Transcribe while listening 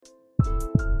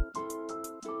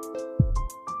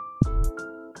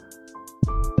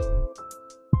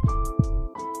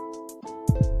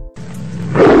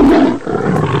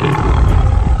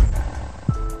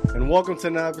welcome to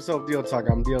another episode of Deal Talk.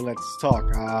 I'm Deal. Let's talk.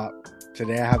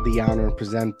 Today I have the honor of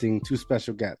presenting two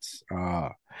special guests.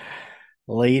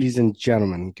 Ladies and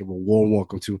gentlemen, give a warm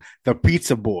welcome to the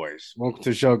Pizza Boys. Welcome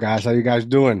to the show, guys. How you guys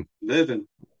doing? Living.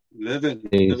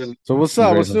 So what's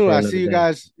up? What's Grateful new? for I another see you day.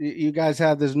 guys. You guys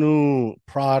have this new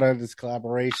product, this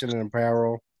collaboration and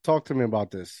apparel. Talk to me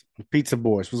about this. Pizza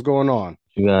Boys. What's going on?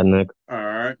 You got Nick. All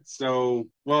right. So,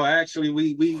 well, actually,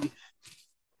 we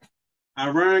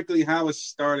ironically how it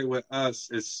started with us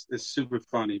is super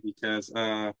funny because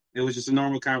it was just a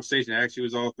normal conversation. Actually, it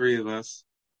was all three of us,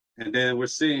 and then we're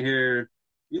sitting here,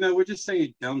 we're just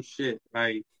saying dumb shit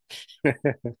like, and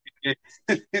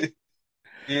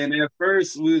at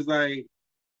first we was like,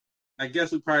 I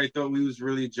guess we probably thought we was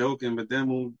really joking, but then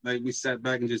when we sat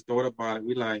back and just thought about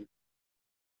it,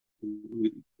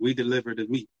 we deliver the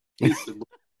meat.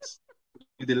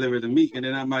 We deliver the meat, and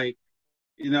then I'm like,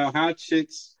 how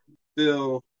chicks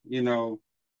feel,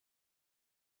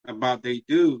 about they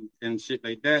do and shit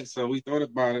like that. So we thought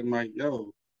about it. I'm like,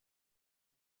 yo,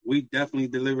 we definitely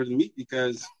deliver the meat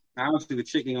because obviously the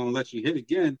chick ain't gonna let you hit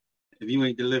again if you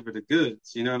ain't deliver the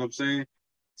goods. You know what I'm saying?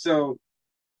 So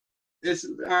it's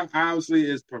obviously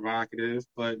it's provocative,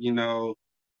 but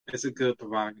it's a good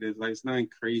provocative. Like it's nothing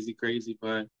crazy,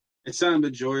 but it's something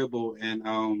enjoyable and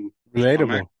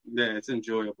Relatable. yeah, it's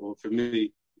enjoyable for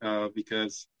me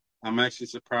because I'm actually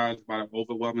surprised by the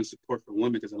overwhelming support for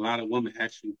women because a lot of women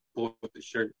actually bought the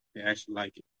shirt. They actually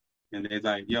like it. And they're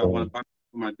like, yo, I want to buy it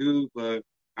for my dude, but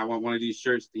I want one of these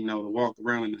shirts, to walk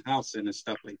around in the house in and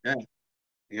stuff like that.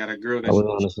 I got a girl I that was she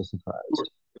honestly surprised.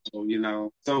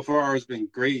 so, so far it's been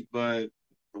great, but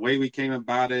the way we came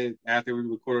about it after we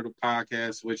recorded a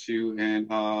podcast with you and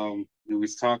we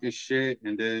was talking shit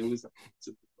and then it was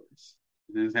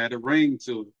and it had a ring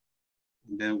to it.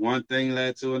 And then one thing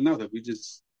led to another. We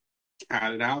just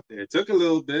got it out there. It took a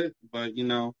little bit, but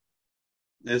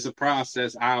it's a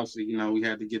process. Obviously, we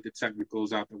had to get the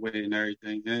technicals out the way and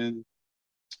everything. And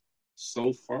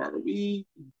so far we're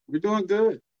doing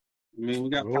good. I mean, we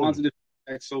got Cool. positive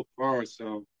feedback so far,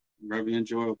 so very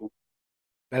enjoyable.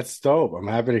 That's dope. I'm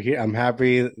happy to hear. I'm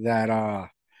happy that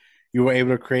you were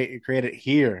able to create it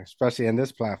here, especially in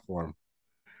this platform.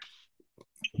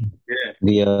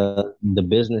 Yeah. The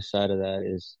business side of that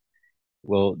is,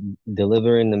 well,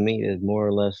 delivering the meat is more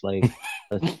or less like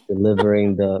us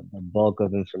delivering the bulk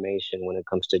of information when it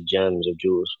comes to gems or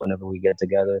jewels. Whenever we get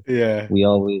together, Yeah, we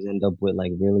always end up with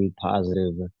like really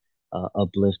positive,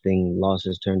 uplifting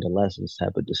losses turned to lessons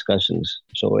type of discussions.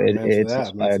 So amen to it's that.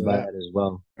 Amen to inspired by that. that as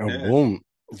well. Oh, Yeah. boom.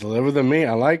 Deliver the meat.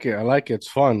 I like it. I like it. It's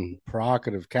fun,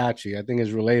 provocative, catchy. I think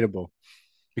it's relatable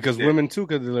because Yeah. women too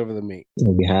could deliver the meat.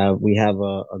 And we have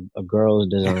a girl's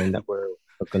design that we're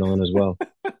working on as well.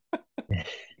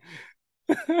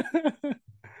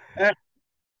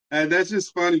 And that's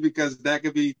just funny because that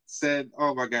could be said.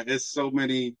 Oh my God, there's so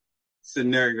many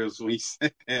scenarios when you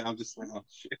say that. I'm just like, oh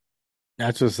shit.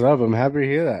 That's what's up. I'm happy to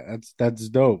hear that. That's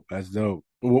dope. That's dope.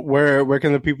 Where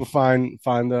can the people find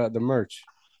the merch?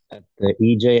 At the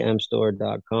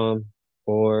ejmstore.com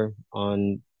or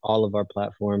on all of our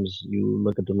platforms. You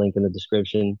look at the link in the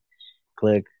description,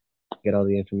 click, get all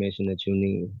the information that you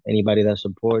need. Anybody that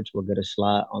supports will get a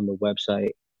slot on the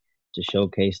website to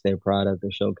showcase their product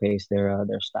or showcase their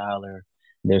style or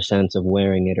their sense of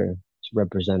wearing it or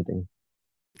representing.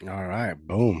 All right,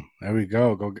 boom. There we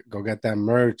go. Go get that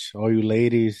merch. All you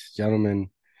ladies, gentlemen.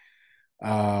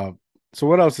 Uh, so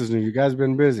what else is new? You guys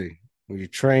been busy with your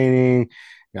training,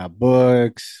 got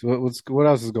books. What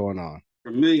else is going on?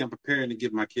 For me, I'm preparing to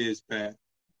get my kids back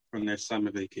from their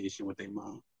summer vacation with their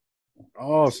mom.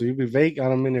 Oh, so you be on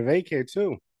them in the vacay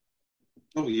too.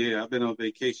 Oh yeah, I've been on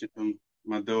vacation from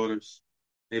my daughters.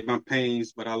 They've my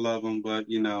pains, but I love them. But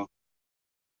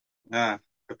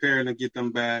preparing to get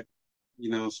them back.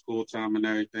 School time and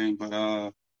everything. But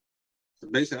so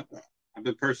basically, I've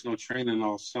been personal training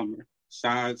all summer.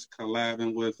 Besides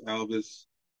collabing with Elvis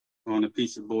on the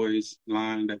Pizza Boys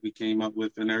line that we came up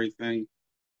with and everything.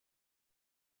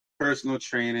 Personal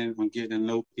training on getting to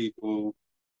know people.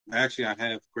 Actually, I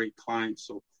have great clients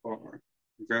so far.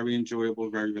 Very enjoyable,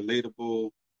 very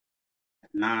relatable,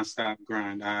 non-stop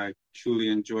grind. I truly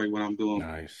enjoy what I'm doing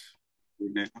Nice.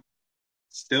 right now.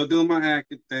 Still doing my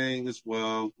acting thing as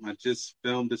well. I just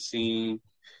filmed a scene.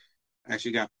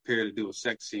 Actually got prepared to do a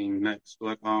sex scene next,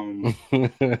 but but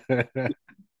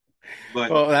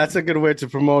Well, that's a good way to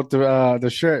promote the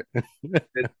shirt.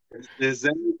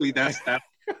 exactly that's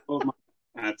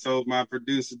I told my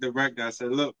producer director. I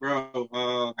said, "Look,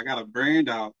 bro, I got a brand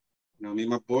out. Me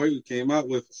and my boy we came up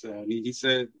with. So he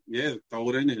said, yeah, throw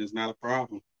it in there. It's not a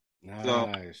problem. So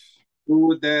Nice. cool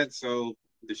with that. So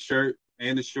the shirt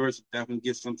and the shorts definitely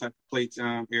get some type of play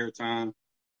time, air time,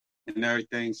 and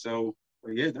everything. So,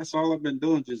 but yeah, that's all I've been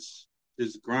doing, just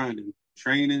grinding,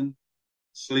 training,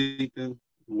 sleeping,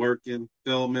 working,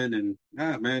 filming, and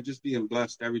man, just being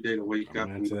blessed every day to wake I'm up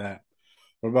and into that.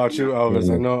 What about you you, know. Elvis?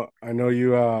 Yeah. I know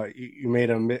you made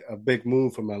a big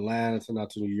move from Atlanta to now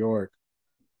to New York.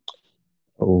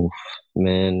 Oh,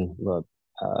 man, look,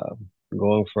 uh,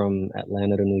 going from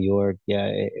Atlanta to New York, yeah,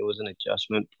 it was an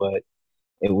adjustment, but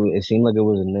it seemed like it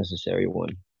was a necessary one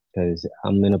because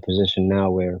I'm in a position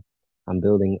now where I'm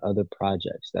building other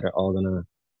projects that are all gonna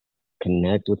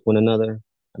connect with one another.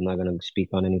 I'm not gonna speak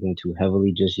on anything too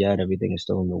heavily just yet. Everything is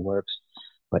still in the works,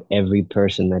 but every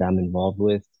person that I'm involved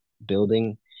with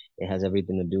building, it has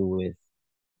everything to do with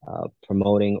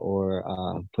promoting or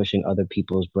pushing other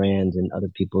people's brands and other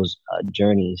people's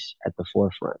journeys at the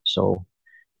forefront. So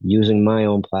using my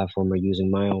own platform or using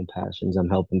my own passions, I'm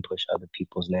helping push other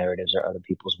people's narratives or other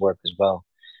people's work as well.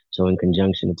 So in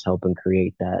conjunction, it's helping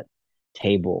create that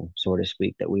table, so to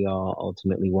speak, that we all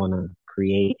ultimately want to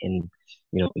create and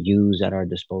use at our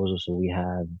disposal. So we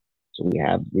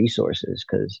have resources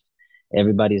because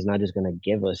everybody's not just going to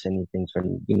give us anything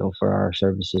for our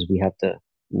services. We have to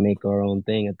make our own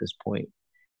thing at this point.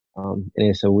 And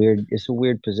it's a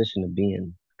weird position to be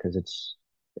in because it's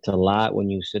a lot when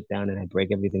you sit down and I break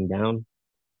everything down,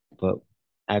 but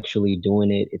actually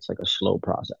doing it, it's like a slow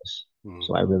process.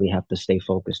 So I Mhm. really have to stay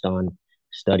focused on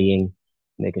studying,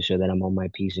 making sure that I'm on my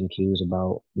P's and Q's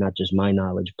about not just my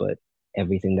knowledge, but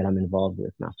everything that I'm involved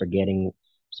with, not forgetting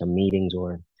some meetings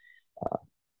or uh,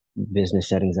 business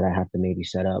settings that I have to maybe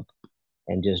set up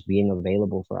and just being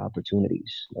available for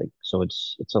opportunities. Like, so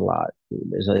it's a lot.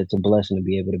 It's a blessing to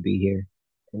be able to be here.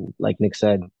 And like Nick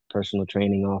said, personal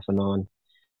training off and on,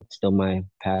 it's still my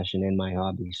passion and my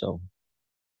hobby. So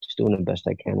just doing the best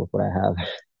I can with what I have.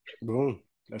 Boom.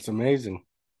 That's amazing.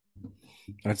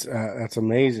 That's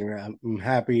amazing. I'm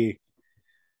happy.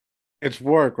 It's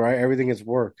work, right? Everything is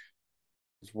work.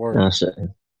 It's work. That's it.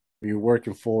 You're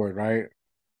working for it, right?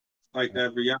 Like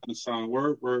that Rihanna song,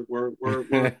 work, work, work, work,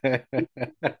 work.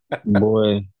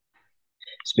 Boy,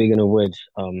 speaking of which,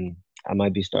 I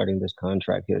might be starting this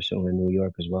contract here soon in New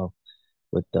York as well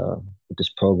with this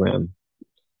program,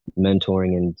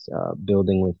 mentoring and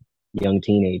building with young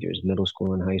teenagers, middle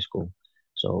school and high school.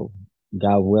 So,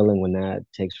 God willing, when that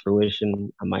takes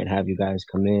fruition, I might have you guys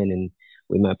come in and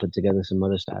we might put together some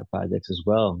other side projects as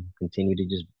well. Continue to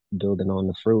just building on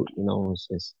the fruit.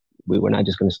 We're not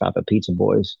just going to stop at Pizza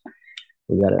Boys.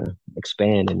 We got to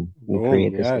expand and Boom.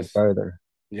 create this thing Yes. further.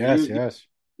 Yes. You Yes.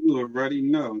 you already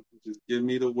know. Just give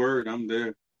me the word. I'm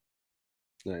there.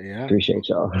 Yeah. Appreciate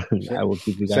y'all. I will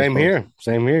keep you guys Same posted. here.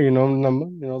 Same here. You know the number.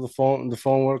 You know the phone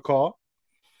will call.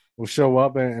 We'll show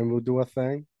up and we'll do a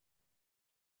thing.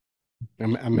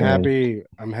 I'm Man, happy.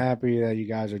 I'm happy that you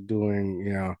guys are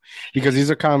doing. Because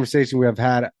these are conversations we have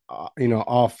had.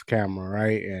 Off camera,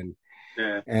 right? Yeah.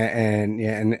 Yeah,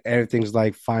 and everything's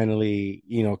like finally,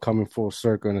 coming full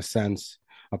circle in a sense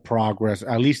of progress.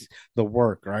 At least the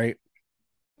work, right?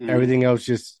 Hmm. Everything else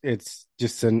it's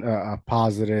just a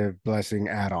positive blessing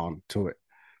add on to it.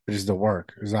 But it's the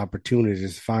work. There's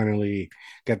opportunities. Finally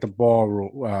get the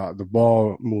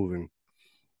ball moving.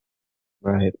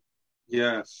 right,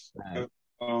 Yes. right,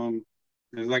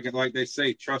 It's like they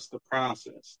say, trust the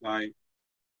process. Like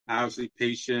obviously,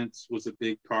 patience was a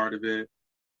big part of it,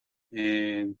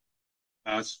 and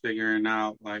us figuring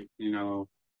out like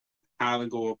how to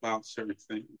go about certain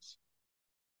things,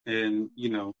 and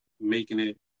making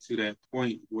it to that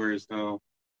point where it's though,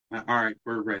 all right,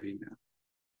 we're ready now.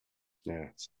 Yeah.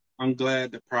 I'm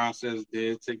glad the process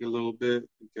did take a little bit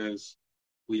because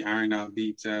we ironed out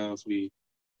details. We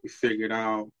figured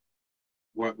out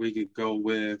what we could go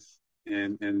with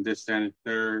and this, that, and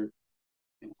third.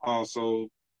 And also,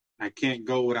 I can't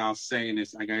go without saying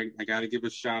this. I got to give a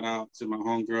shout out to my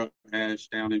homegirl Ash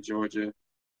down in Georgia.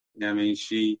 I mean,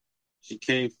 she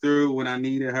came through when I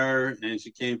needed her, and she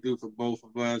came through for both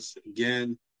of us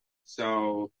again.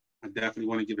 So I definitely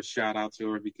want to give a shout out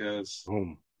to her because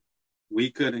Boom.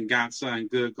 we couldn't got something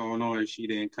good going on if she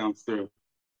didn't come through.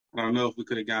 I don't know if we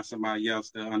could have got somebody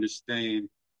else to understand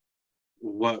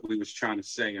what we was trying to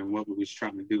say and what we was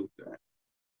trying to do with that.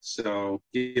 So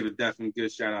give a definitely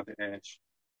good shout out to Ash.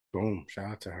 Boom. Shout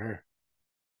out to her.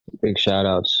 big shout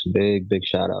outs, big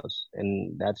shout outs,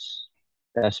 and that's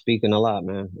speaking a lot,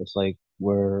 man. It's like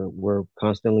we're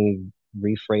constantly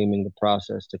reframing the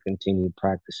process to continue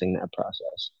practicing that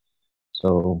process.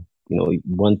 So,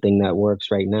 one thing that works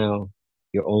right now,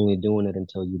 you're only doing it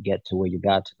until you get to where you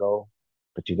got to go.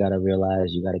 But you got to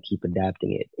realize you got to keep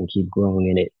adapting it and keep growing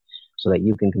in it so that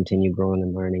you can continue growing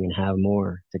and learning and have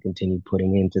more to continue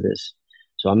putting into this.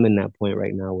 So I'm in that point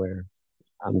right now where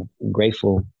I'm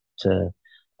grateful to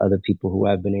other people who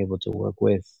I've been able to work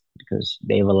with because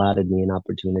they've allotted me an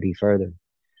opportunity further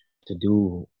to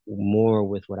do more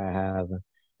with what I have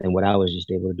than what I was just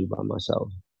able to do by myself.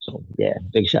 So yeah,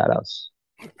 big shout outs.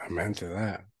 I'm into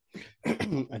that.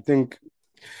 I think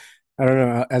I don't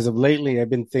know. As of lately, I've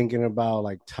been thinking about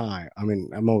like time. I mean,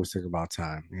 I'm always thinking about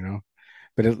time,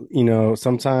 but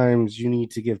sometimes you need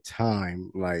to give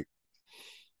time. Like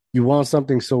you want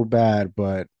something so bad,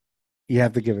 but you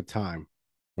have to give it time,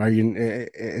 right?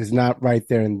 It's not right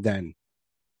there and then.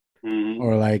 Mm-hmm.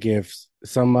 Or like if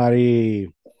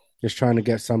somebody is trying to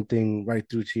get something right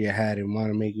through to your head and want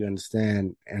to make you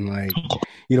understand, and like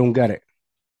you don't get it,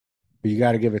 but you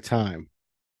got to give it time.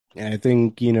 And I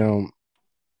think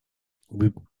we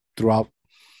throughout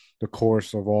the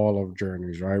course of all of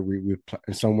journeys, right?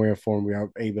 In some way or form we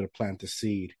are able to plant the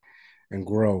seed and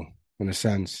grow in a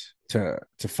sense to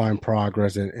find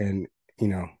progress and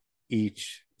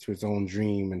each to its own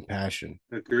dream and passion.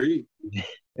 Agreed.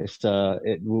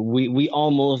 We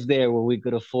almost there where we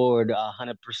could afford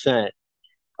 100%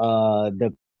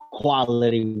 the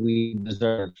quality we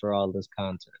deserve for all this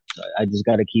content. So I just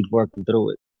got to keep working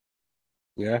through it.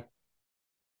 Yeah,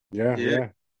 yeah, Yeah, yeah.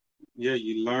 yeah.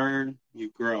 You learn,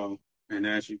 you grow, and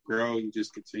as you grow, you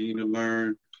just continue to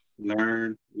learn.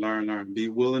 Be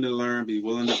willing to learn. Be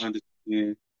willing to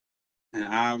understand. And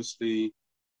obviously,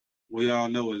 we all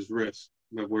know is risk,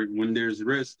 but when there's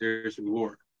risk, there's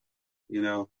reward. You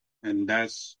know, and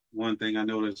that's one thing I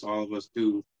notice all of us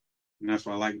do, and that's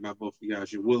what I like about both of you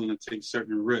guys. You're willing to take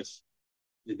certain risks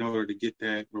in order to get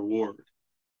that reward.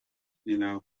 You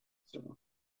know, so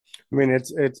I mean,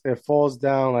 it falls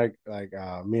down like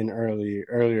me and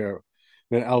earlier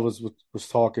when Elvis was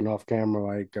talking off camera,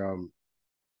 like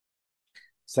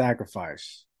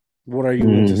sacrifice. What are you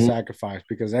willing to Mm-hmm. sacrifice?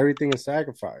 Because everything is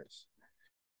sacrifice.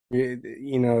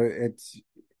 It's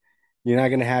you're not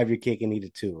gonna have your cake and eat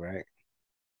it too, right?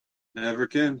 never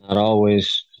can. Not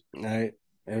always. Right.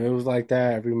 If it was like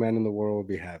that, every man in the world would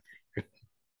be happy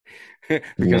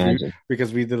because we Imagine.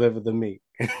 because we deliver the meat.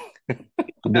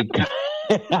 Because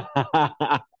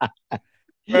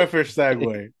Perfect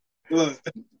segue. Look.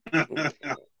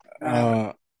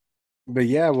 Uh, but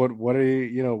yeah, what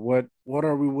are what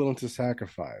are we willing to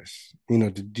sacrifice? To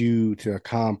do, to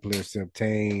accomplish, to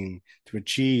obtain, to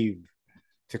achieve,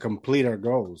 to complete our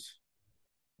goals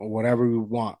or whatever we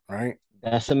want, right?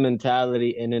 that's a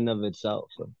mentality in and of itself.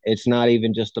 It's not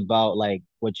even just about like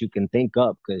what you can think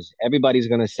up, because everybody's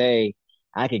gonna say,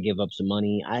 I could give up some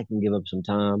money, I can give up some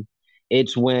time.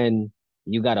 It's when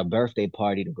you got a birthday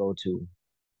party to go to.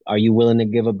 Are you willing to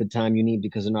give up the time you need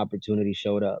because an opportunity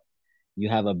showed up? You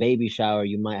have a baby shower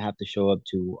you might have to show up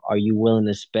to. Are you willing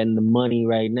to spend the money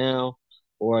right now?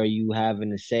 Or are you having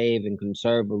to save and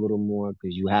conserve a little more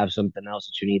because you have something else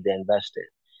that you need to invest in?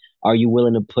 Are you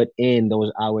willing to put in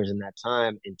those hours and that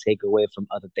time and take away from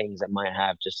other things that might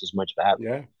have just as much value?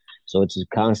 Yeah. So it's a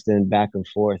constant back and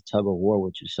forth tug of war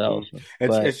with yourself. Mm. It's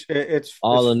But it's it's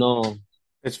all it's in all,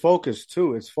 it's focused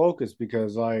too. It's focused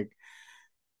because like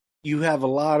you have a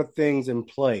lot of things in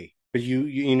play, but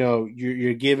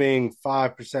you're giving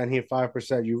 5% here,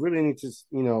 5%. You really need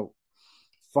to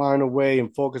find a way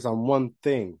and focus on one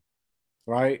thing,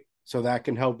 right? So that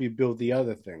can help you build the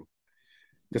other thing.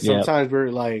 Because yeah, sometimes we're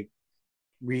like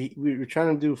we're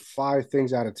trying to do five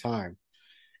things at a time,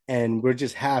 and we're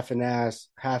just half ass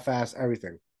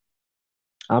everything.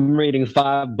 I'm reading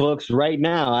 5 books right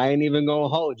now. I ain't even gonna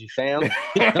hold you, fam.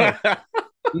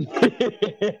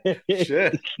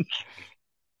 Shit.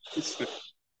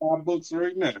 Five books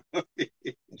right now.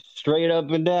 Straight up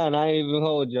and down. I ain't even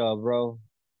hold y'all, bro.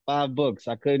 5 books.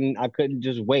 I couldn't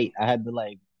just wait. I had to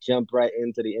like jump right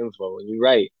into the info. And you're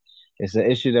right. It's an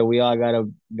issue that we all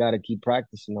gotta keep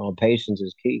practicing on. Patience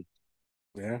is key.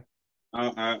 Yeah.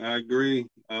 I agree.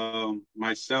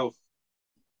 Myself,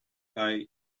 like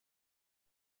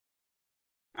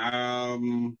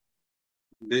um,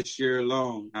 this year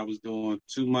alone, I was doing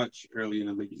too much early in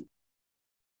the beginning,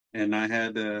 and I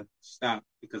had to stop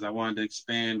because I wanted to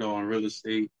expand on real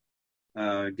estate,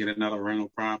 get another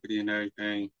rental property and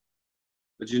everything.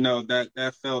 But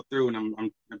that fell through, and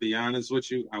I'm to be honest with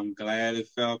you, I'm glad it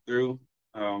fell through.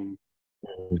 Um,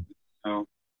 Mhm. you know,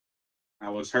 I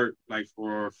was hurt like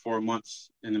for 4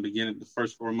 months in the beginning, the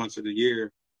first 4 months of the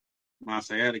year, my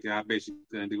sciatica, I basically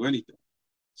couldn't do anything.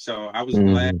 So I was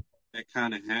glad Mhm. that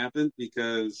kind of happened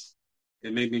because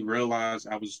it made me realize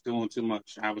I was doing too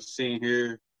much. I was sitting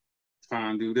here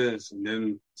trying to do this and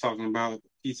then talking about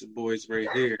pizza boys right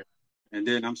here. And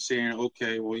then I'm saying,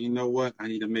 okay, well, you know what? I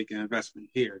need to make an investment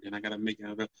here. Then I got to make an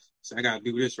investment. So I got to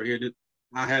do this right here.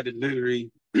 I had to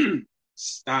literally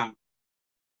stop.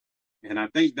 And I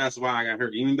think that's why I got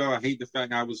hurt. Even though I hate the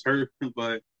fact I was hurt,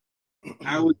 but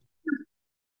I was hurt.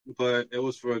 But it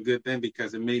was for a good thing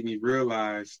because it made me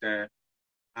realize that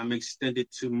I'm extended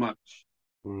too much.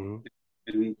 Mm-hmm.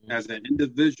 And as an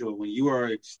individual, when you are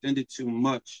extended too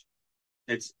much,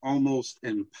 it's almost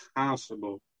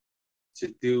impossible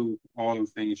to do all the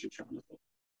things you're trying to do.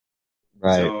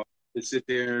 Right. So to sit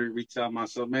there and reach out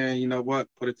myself, man, you know what?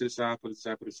 Put it to the side, put it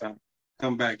aside, put it aside.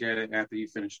 Come back at it after you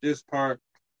finish this part,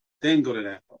 then go to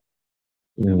that part.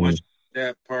 And Mm. once you do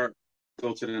that part,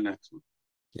 go to the next one.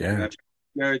 Yeah. That's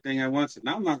everything at once. And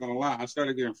I'm not gonna lie, I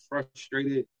started getting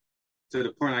frustrated to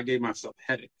the point I gave myself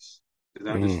headaches because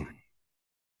I just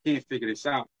can't figure this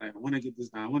out. Like I want to get this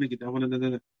done, I want to get that, I want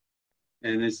to.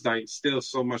 And it's like still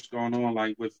so much going on,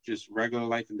 like with just regular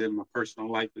life and then my personal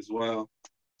life as well.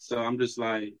 So I'm just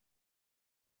like,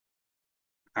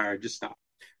 all right, just stop.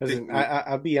 Listen,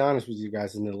 I'll be honest with you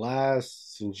guys. In the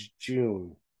last since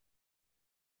June,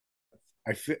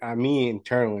 I mean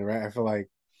internally, right? I feel like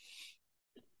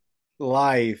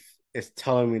life is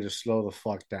telling me to slow the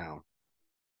fuck down,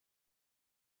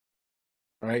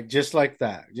 right? Just like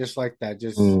that, just like that.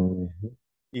 Just Mm.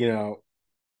 you know,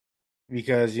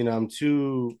 because I'm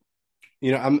too,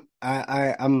 I'm how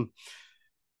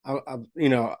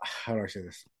do I say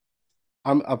this?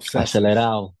 I'm obsessive.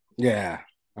 Acelerado. Yeah,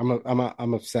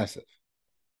 I'm obsessive.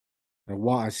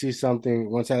 I see something.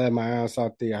 Once I let my ass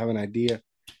out there, I have an idea.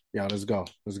 Yeah, let's go.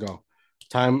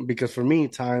 Time, because for me,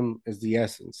 time is the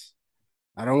essence.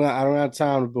 I don't have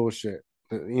time to bullshit.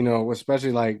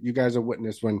 Especially like you guys are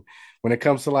witness when it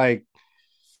comes to like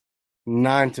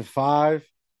 9 to 5.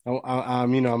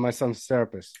 I'm my son's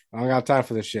therapist. I don't got time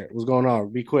for this shit. What's going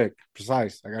on? Be quick,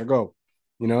 precise. I gotta go.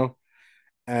 You know,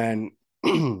 and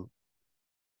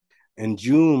in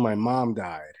June, my mom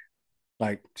died.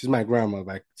 Like she's my grandma.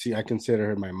 Like I consider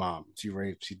her my mom. She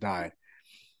died.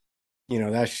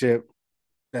 That shit.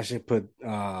 That should put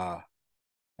a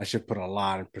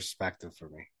lot in perspective for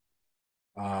me.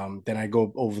 Then I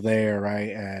go over there, right,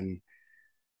 and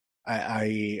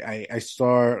I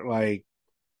start like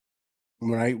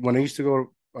when I used to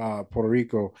go to Puerto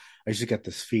Rico, I used to get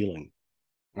this feeling,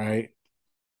 right,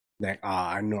 like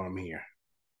I know I'm here,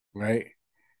 right.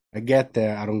 I get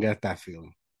there, I don't get that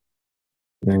feeling.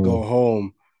 I go Mm.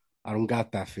 home, I don't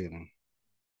got that feeling,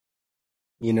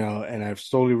 and I've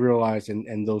slowly realized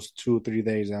in those 2 or 3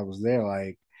 days I was there,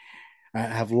 like I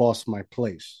have lost my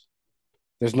place.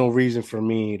 There's no reason for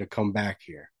me to come back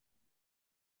here.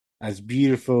 As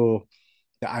beautiful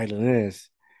the island is,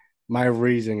 my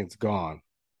reason it's gone.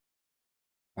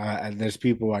 And there's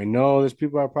people I know, there's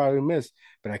people I probably miss,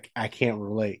 but I can't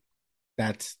relate.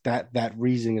 That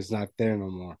reason is not there no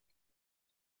more.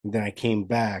 And then I came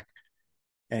back,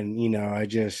 and I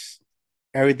just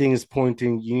everything is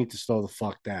pointing. You need to slow the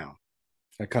fuck down.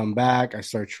 I come back, I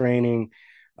start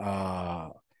uh,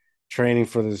 training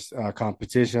for this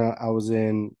competition I was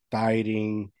in,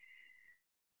 dieting.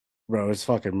 Bro, it's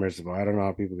fucking miserable. I don't know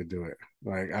how people could do it.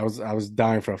 Like I was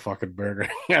dying for a fucking burger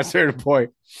at a certain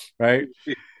point, right?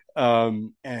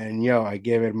 And I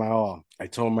gave it my all. I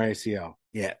told my ACL,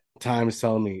 yeah, time is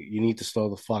telling me you need to slow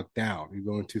the fuck down. You're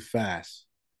going too fast.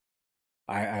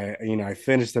 I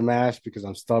finished the match because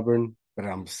I'm stubborn, but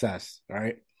I'm obsessed.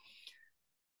 Right.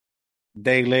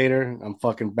 Day later, I'm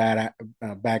fucking back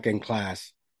in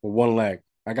class with one leg.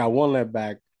 I got one leg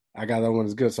back. I got that one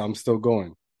is good, so I'm still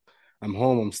going. I'm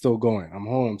home. I'm still going. I'm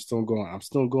home. I'm still going. I'm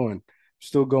still going. I'm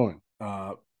still going.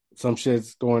 Some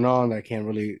shit's going on that I can't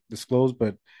really disclose,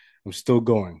 but I'm still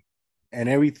going. And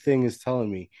everything is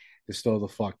telling me to slow the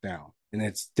fuck down. And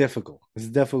it's difficult. It's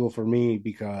difficult for me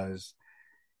because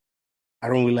I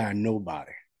don't rely on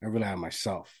nobody. I rely on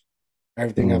myself.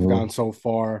 Everything I've Mm-hmm. gone so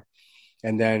far.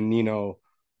 And then,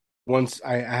 once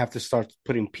I have to start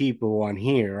putting people on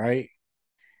here, right?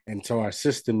 And so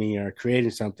assisting me or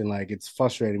creating something, like it's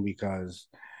frustrating because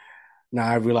now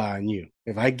I rely on you.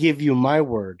 If I give you my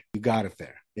word, you got it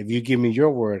there. If you give me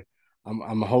your word, I'm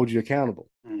gonna hold you accountable.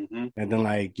 Mm-hmm. And then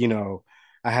I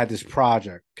had this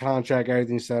project, contract,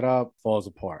 everything set up, falls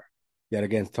apart. Yet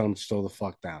again, tell them to slow the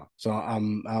fuck down. So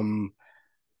I'm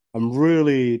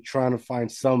really trying to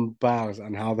find some balance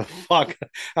on how the fuck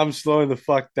I'm slowing the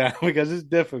fuck down because it's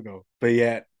difficult. But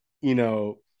yet, you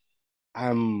know,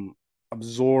 I'm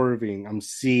absorbing, I'm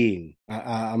seeing.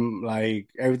 I'm like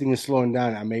everything is slowing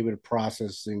down. I'm able to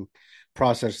process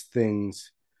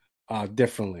things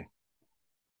differently.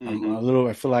 Mm-hmm.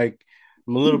 I feel like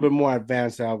I'm a little bit more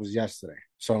advanced than I was yesterday.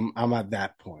 So I'm at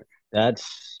that point.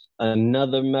 That's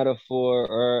another metaphor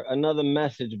or another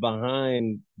message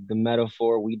behind the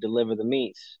metaphor we deliver the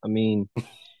meats. I mean,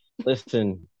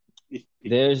 listen,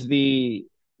 There's the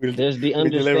there's the We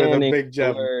deliver the understanding big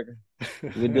gem. where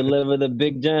we deliver the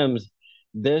big gems.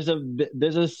 There's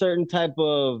a certain type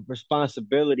of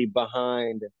responsibility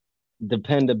behind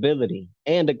dependability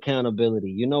and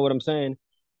accountability. You know what I'm saying?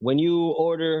 When you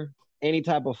order any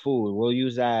type of food, we'll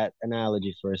use that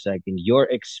analogy for a second. You're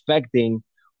expecting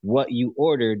what you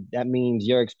ordered. That means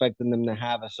you're expecting them to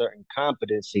have a certain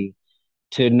competency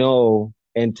to know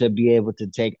and to be able to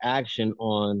take action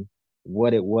on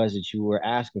what it was that you were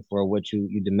asking for, what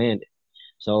you demanded.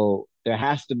 So there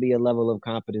has to be a level of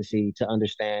competency to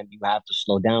understand you have to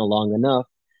slow down long enough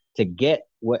to get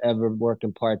whatever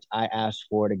working parts I asked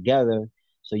for together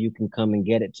so you can come and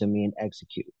get it to me and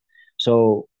execute.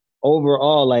 So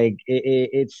overall, like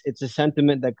it's a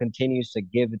sentiment that continues to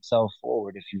give itself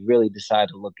forward if you really decide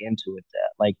to look into it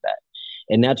like that.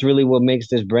 And that's really what makes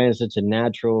this brand such a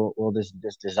natural, well, this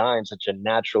design such a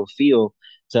natural feel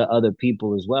to other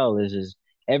people as well. Is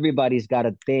everybody's got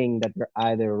a thing that they're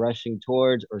either rushing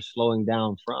towards or slowing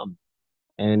down from.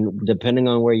 And depending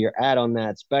on where you're at on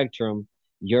that spectrum,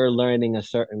 you're learning a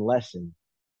certain lesson.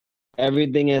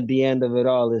 Everything at the end of it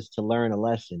all is to learn a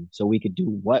lesson so we could do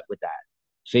what with that?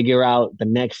 Figure out the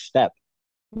next step.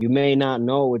 You may not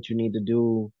know what you need to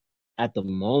do at the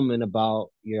moment about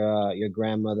your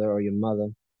grandmother or your mother,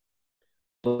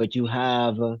 but you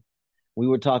have we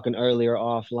were talking earlier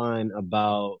offline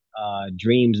about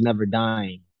dreams never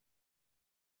dying.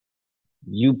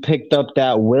 You picked up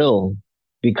that will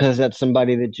because that's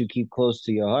somebody that you keep close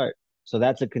to your heart. So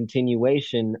that's a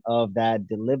continuation of that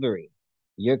delivery.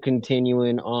 You're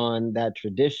continuing on that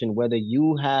tradition, whether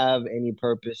you have any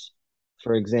purpose,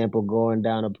 for example, going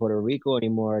down to Puerto Rico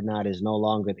anymore or not is no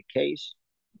longer the case.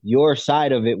 Your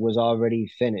side of it was already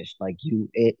finished. Like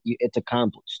it's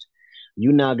accomplished.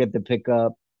 You now get to pick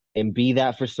up and be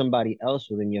that for somebody else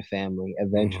within your family Mhm.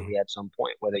 eventually at some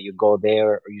point, whether you go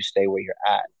there or you stay where you're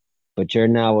at, but you're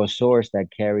now a source that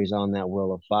carries on that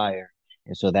will of fire.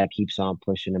 And so that keeps on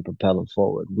pushing and propelling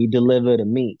forward. We deliver the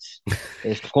meats.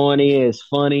 It's corny, it's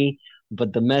funny,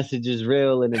 but the message is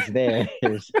real and it's there.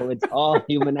 So it's all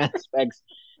human aspects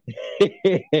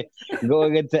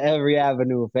going into every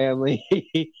avenue, family.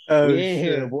 Oh We in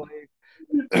here, shit. boy.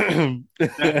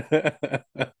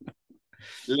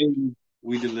 Ladies,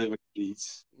 we deliver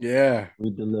these. Yeah. We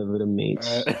deliver the Uh, meats.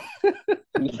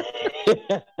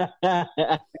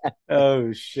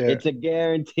 oh shit. It's a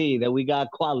guarantee that we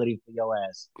got quality for your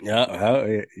ass.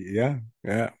 Yeah. Yeah.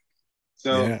 Yeah.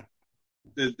 So Yeah.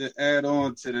 to add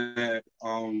on to that,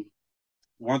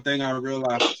 one thing I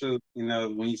realized too,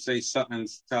 when you say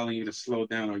something's telling you to slow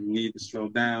down or you need to slow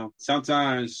down,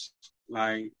 sometimes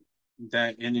like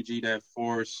that energy, that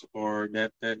force, or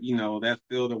that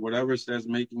field or whatever that's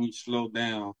making you slow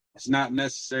down, it's not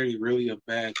necessarily really a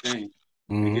bad thing.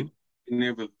 Like Hmm.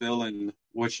 they're revealing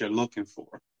what you're looking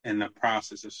for in the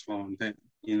process of slowing down,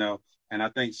 you know. And I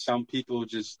think some people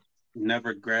just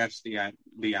never grasp the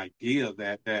idea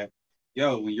that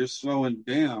yo, when you're slowing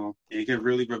down, it can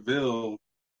really reveal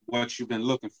what you've been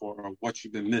looking for or what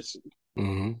you've been missing.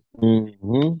 Hmm.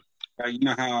 Mm-hmm. Like, you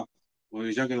know how when we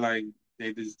was younger, like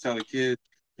they just tell the kids,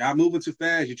 y'all moving too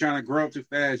fast, you're trying to grow up too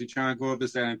fast, you're trying to grow up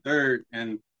this, that, and third.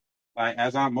 And like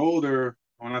as I'm older,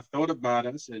 when I thought about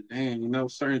it, I said, damn,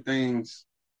 certain things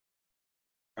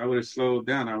I would have slowed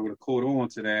down, I would have caught on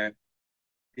to that,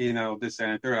 this, that,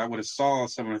 and third. I would have saw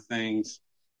some of the things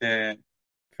that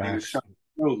they were Facts. trying to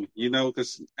show me,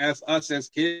 because as us as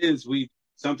kids, we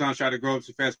sometimes try to grow up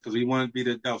too fast because we wanted to be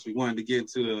the adults. We wanted to get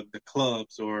into the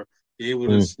clubs or be able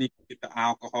to Mm. sneak get the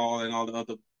alcohol and all the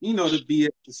other, the BS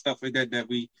and stuff like that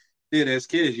we did as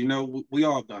kids. We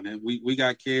all done it. We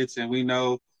got kids and we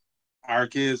know our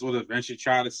kids will eventually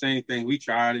try the same thing we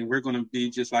tried, and we're going to be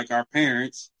just like our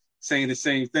parents saying the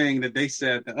same thing that they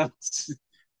said to us.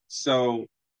 So,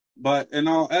 but in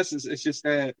all essence, it's just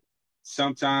that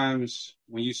sometimes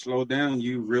when you slow down,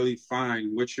 you really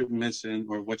find what you're missing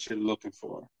or what you're looking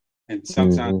for. And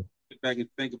sometimes Mm-hmm. sit back and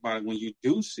think about it. When you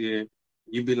do see it,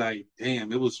 you be like,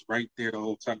 damn, it was right there the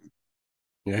whole time.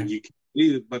 Yeah. And you can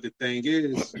believe it. But the thing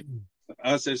is,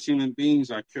 us as human beings,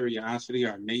 our curiosity,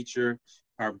 our nature,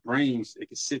 our brains, it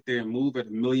can sit there and move at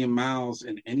a million miles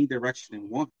in any direction at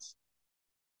once.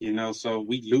 So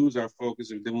we lose our focus,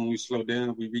 and then when we slow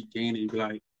down, we regain it and be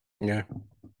like, Yeah.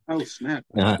 oh snap,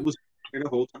 Uh, it was there the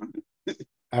whole time.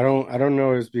 I don't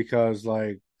know. It's because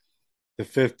like the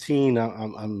 15,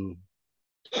 I'm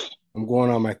going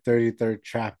on my 33rd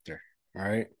chapter. All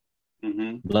right.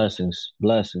 Mm-hmm. blessings,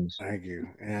 blessings. Thank you.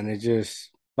 And it just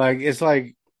like it's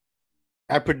like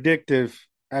I predicted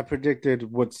I predicted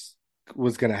what's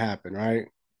gonna happen, right?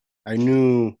 I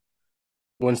knew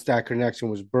once that connection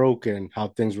was broken, how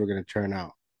things were gonna turn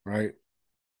out. right?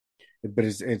 But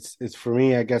it's for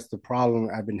me. I guess the problem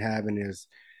I've been having is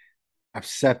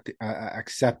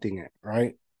accepting it,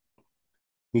 right?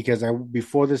 Because I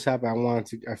before this happened,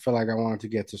 I feel like I wanted to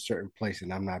get to a certain place,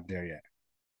 and I'm not there yet,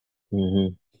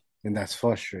 Mm-hmm. and that's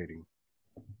frustrating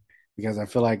because I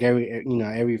feel like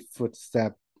every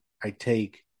footstep I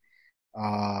take,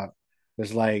 uh,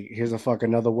 it's like here's a fuck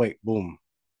another weight, boom.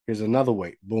 Here's another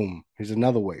weight, boom. Here's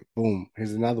another weight, boom.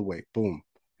 Here's another weight, boom.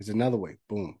 Here's another weight,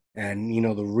 boom. And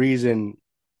the reason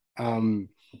um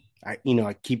I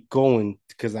keep going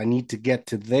because I need to get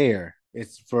to there.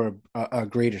 It's for a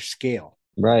greater scale,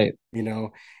 Right. you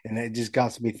know, and it just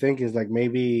got me thinking. It's like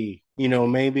maybe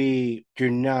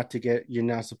you're not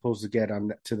supposed to get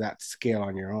on to that scale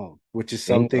on your own, which is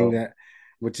something Bingo. that,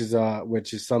 which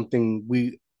is something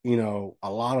we,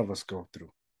 a lot of us go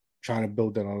through, trying to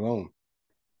build it alone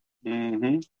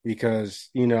Mm-hmm. because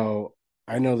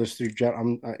I know there's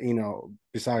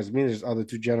besides me, there's other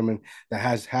two gentlemen that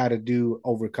has had to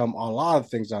overcome a lot of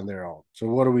things on their own. So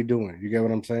what are we doing? You get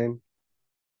what I'm saying?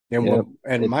 And Yep.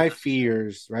 my It's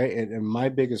fears, right? And my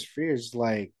biggest fear is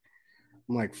like,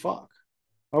 I'm like, fuck.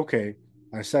 Okay,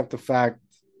 I accept the fact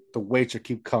the weights are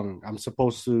keep coming. I'm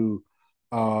supposed to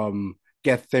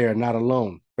get there, not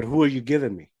alone. But who are you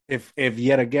giving me? If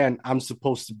yet again I'm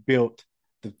supposed to build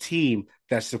the team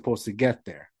that's supposed to get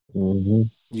there. mm-hmm.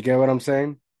 You get what I'm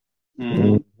saying?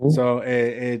 Mm-hmm. Mm-hmm. So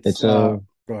it's It's a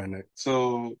go ahead, Nick.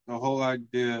 So the whole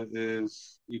idea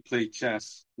is you play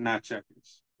chess, not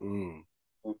checkers. Mm,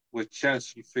 With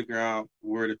chess, you figure out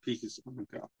where the pieces are going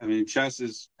to go. I mean, chess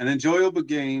is an enjoyable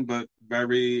game, but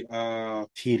very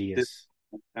tedious.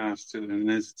 times too, and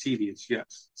it's tedious.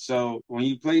 Yes. So when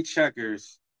you play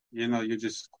checkers, you're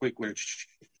just quick with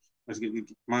let's get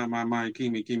my mind,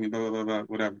 keep me, blah blah blah blah,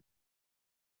 whatever.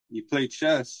 You play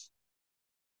chess,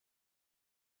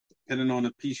 depending on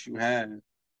the piece you have,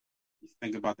 you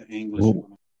think about the angles you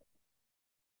want,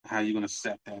 how you're going to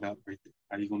set that up right there,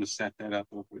 how you're going to set that up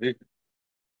over there.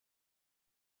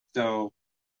 So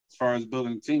as far as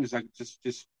building teams, like just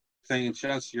playing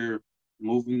chess, you're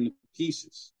moving the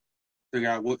pieces, figure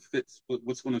out what fits,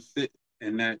 what's going to fit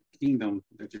in that kingdom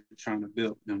that you're trying to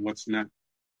build, and what's not.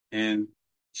 And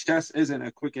chess isn't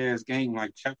a quick ass game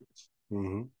like checkers.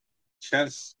 Mm-hmm.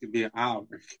 Chess could be an hour,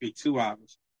 it could be 2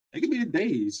 hours, it could be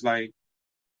days. Like,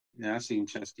 yeah, I've seen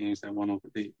chess games that went over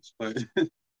days, but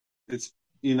it's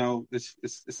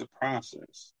it's a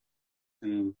process.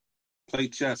 And play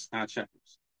chess, not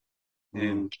checkers.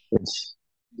 Mm. And it's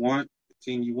want the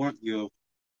team you want, you'll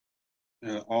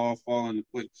all fall into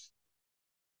place.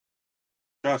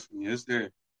 Trust me, it's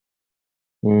there.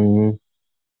 mm-hmm.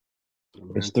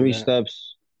 I'm It's into three that.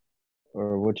 steps,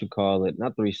 or what you call it,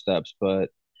 not three steps, but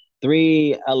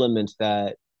three elements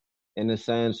that in a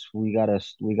sense we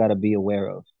gotta be aware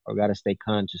of or gotta stay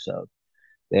conscious of.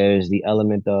 There's the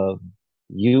element of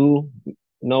you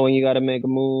knowing you gotta make a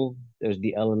move. There's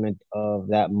the element of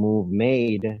that move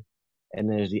made, and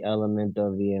there's the element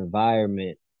of the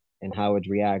environment and how it's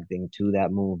reacting to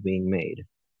that move being made.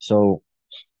 So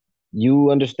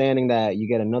you understanding that you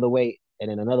get another weight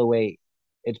and then another weight,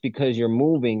 it's because you're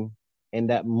moving, and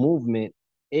that movement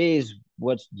is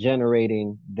what's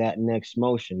generating that next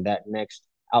motion, that next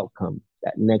outcome,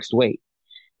 that next weight.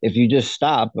 If you just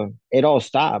stop, it all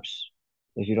stops.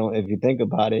 If you think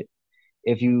about it,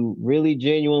 if you really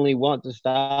genuinely want to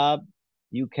stop,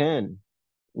 you can.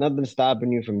 Nothing's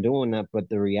stopping you from doing that, but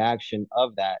the reaction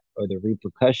of that or the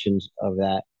repercussions of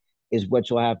that is what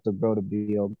you'll have to grow to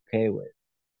be okay with.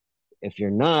 If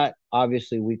you're not,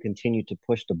 obviously we continue to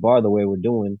push the bar the way we're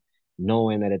doing,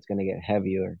 knowing that it's going to get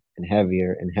heavier and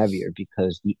heavier and heavier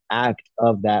because the act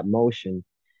of that motion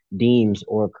deems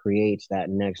or creates that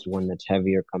next one that's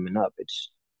heavier coming up. It's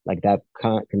like that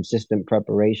consistent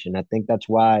preparation. I think that's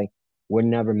why we're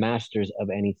never masters of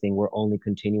anything. We're only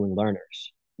continuing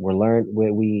learners. We're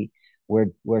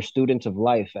students of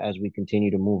life as we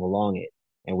continue to move along it,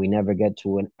 and we never get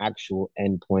to an actual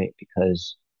endpoint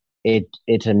because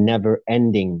it's a never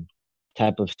ending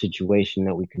type of situation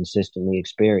that we consistently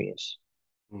experience,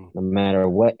 Mm. no matter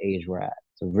what age we're at.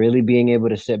 So really being able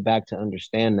to sit back to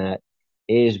understand that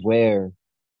is where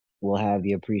we'll have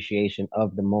the appreciation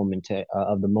of the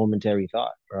momentary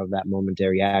thought or of that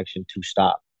momentary action to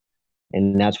stop.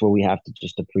 And that's where we have to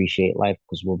just appreciate life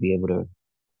because we'll be able to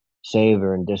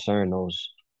savor and discern those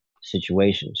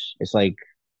situations. It's like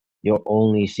you'll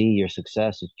only see your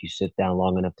success if you sit down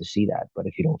long enough to see that. But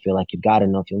if you don't feel like you got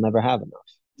enough, you'll never have enough.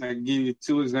 I can give you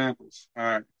two examples. All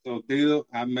right. So, Deal,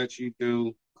 I met you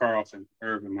through Carlton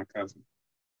Irvin, my cousin.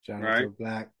 Shout out to Right?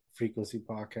 Black Frequency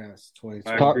Podcast Black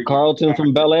 2020. Freak Carlton from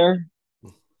Podcast. Bel Air.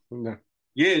 No.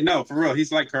 Yeah, no, for real.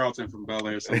 He's like Carlton from Bel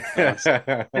Air sometimes.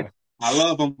 I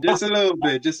love him just a little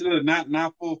bit, just a little,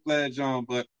 not full fledged on,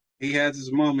 but he has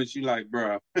his moments. You like,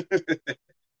 bro.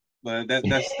 But that's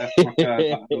my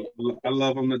guy. I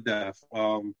love him to death.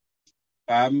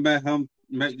 I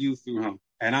met you through him,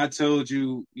 and I told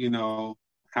you,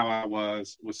 how I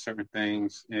was with certain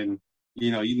things, and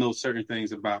you know certain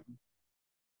things about me,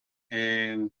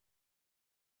 and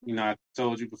I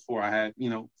told you before I had,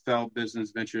 failed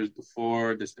business ventures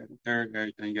before this, that, and third,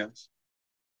 everything else.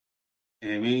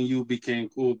 And me and you became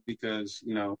cool because,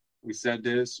 we said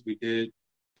this, we did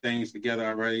things together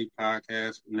already,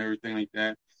 podcasts and everything like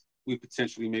that. We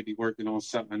potentially may be working on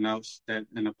something else that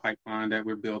in the pipeline that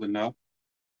we're building up.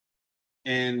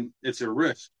 And it's a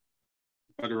risk,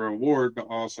 but a reward, but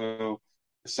also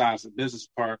besides the business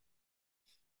part,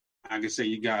 I can say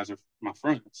you guys are my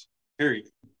friends, period.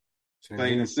 Same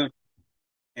Plain and here. simple.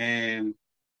 And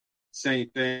same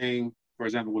thing, for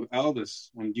example, with Elvis.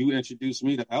 When you introduced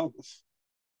me to Elvis,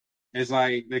 it's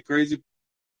like the crazy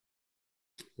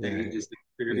thing. He Yeah, just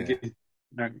disappeared yeah. again.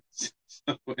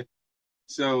 Right.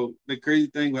 So the crazy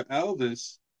thing with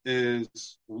Elvis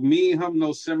is me and him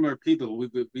know similar people.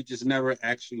 We just never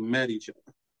actually met each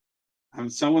other.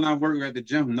 Someone I work with at the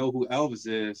gym know who Elvis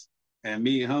is, and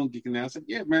me and him geeking out. I said,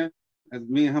 "Yeah, man." As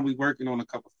me and him, we working on a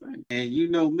couple things, and you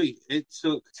know me, it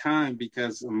took time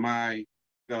because of my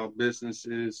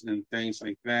businesses and things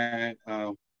like that.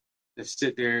 To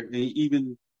sit there and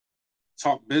even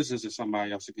talk business to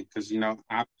somebody else again, because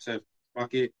I said,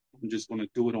 "Fuck it, I'm just going to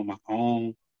do it on my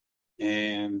own,"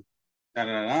 and da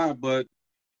da da. But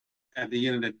at the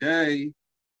end of the day,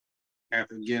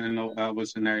 after getting to know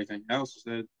Elvis and everything else,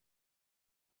 that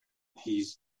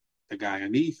he's the guy I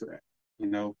need for that. You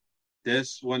know,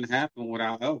 this wouldn't happen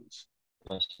without Elvis.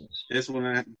 This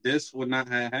would not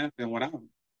have happened without him,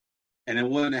 and it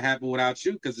wouldn't have happened without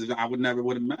you because I would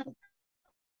have met him.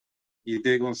 You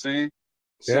dig what I'm saying?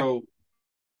 Yeah. So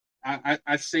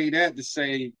I say that to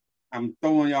say I'm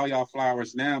throwing y'all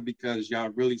flowers now because y'all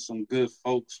really some good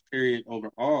folks. Period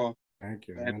overall. Thank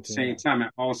you. But at Amen the to same that. time,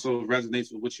 it also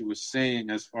resonates with what you were saying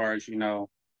as far as the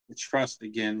trust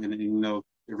again and the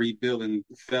rebuilding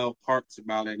the failed parts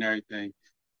about it and everything.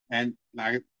 And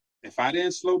like if I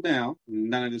didn't slow down,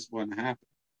 none of this wouldn't happen.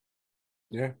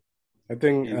 Yeah. I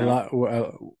think You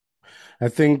know. I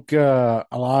think a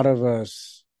lot of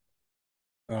us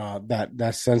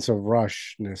that sense of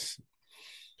rushness,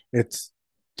 it's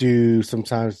due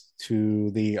sometimes to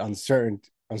the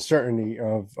uncertainty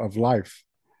of life.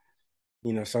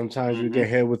 Sometimes we Hmm. get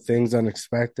hit with things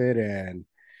unexpected, and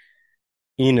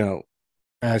you know,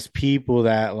 as people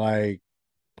that like,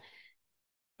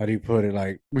 how do you put it?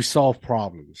 Like we solve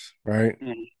problems, right?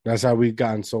 Hmm. That's how we've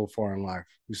gotten so far in life.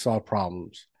 We solve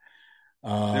problems.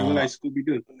 And we're Uh, like Scooby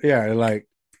Doo. yeah, like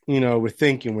we're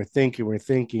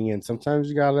thinking, and sometimes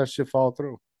you gotta let shit fall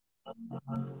through.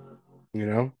 You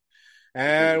know.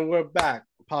 And we're back.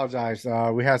 Apologize.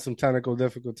 We had some technical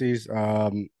difficulties.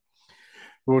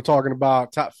 We were talking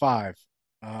about top five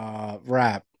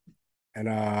rap,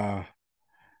 and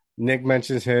Nick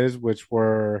mentions his, which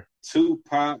were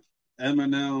Tupac,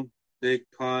 Eminem, Big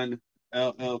Pun,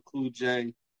 LL Cool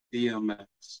J,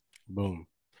 DMX. boom.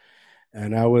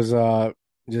 And I was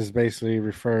just basically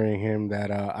referring him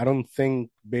that I don't think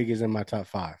Big is in my top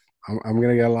five. I'm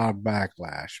gonna get a lot of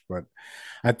backlash, but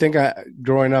I think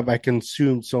growing up I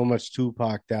consumed so much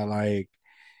Tupac that like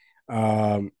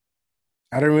um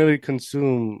I didn't really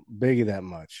consume Biggie that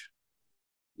much.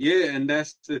 Yeah, and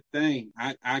that's the thing.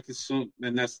 I consume,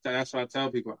 and that's what I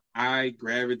tell people. I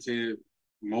gravitated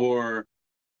more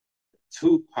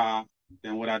Tupac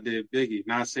than what I did Biggie.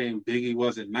 Not saying Biggie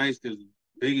wasn't nice because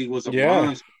Biggie was a Yeah,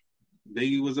 monster.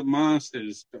 Biggie was a monster.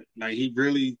 Like he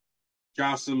really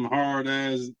dropped some hard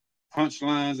ass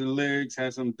punchlines and lyrics,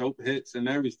 had some dope hits and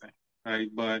everything. Right,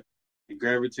 but it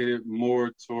gravitated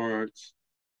more towards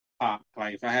pop.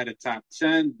 Like if I had a top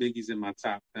 10, Biggie's in my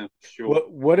top 10 for sure.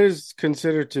 what is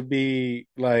considered to be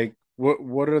like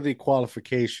what are the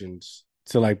qualifications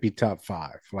to like be top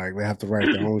five? Like they have to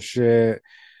write their own shit,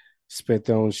 spit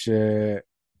their own shit.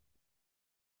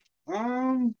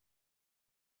 um,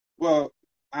 well,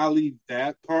 I'll leave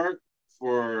that part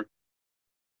for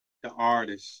the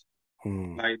artist.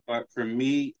 Hmm. Like, but for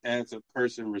me as a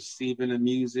person receiving the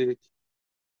music,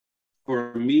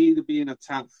 for me to be in the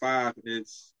top five,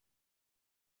 it's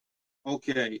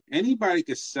okay. Anybody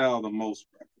could sell the most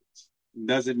records.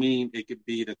 Doesn't mean it could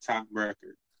be the top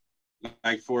record.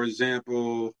 Like for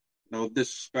example, no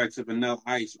disrespect to Vanilla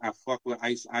Ice, I fuck with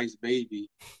Ice Ice Baby.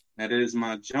 That is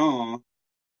my John.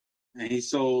 And he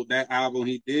sold that album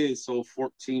he did sold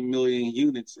 14 million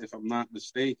units, if I'm not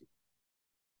mistaken.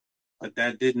 but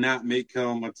that did not make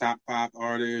him a top 5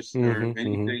 artist or Mm-hmm. Mm-hmm.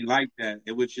 anything like that.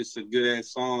 It was just a good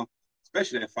ass song,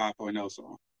 especially that 5.0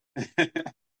 song.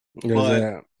 There's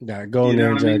But that go you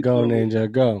know what I ninja, mean? go So,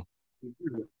 ninja, go.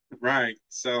 right.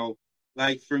 So,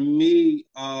 like for me,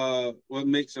 what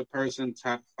makes a person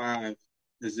top 5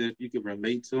 is if you can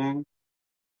relate to them.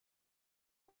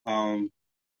 Um,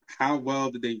 how well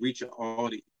did they reach an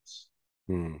audience?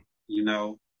 Hmm. You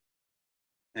know,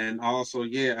 and also,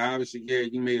 yeah, obviously, yeah,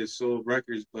 you may have sold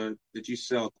records, but did you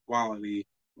sell quality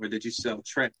or did you sell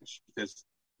trash? Because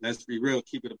let's be real,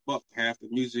 keep it a buck. Half the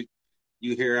music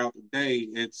you hear out today,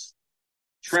 it's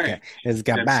trash It's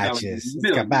that's selling gabaches. It's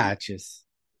millions. gabaches.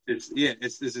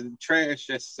 It's trash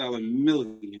that's selling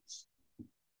millions.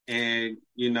 And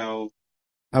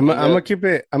I'm Yeah, gonna keep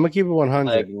it. I'm gonna keep it like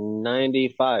 100.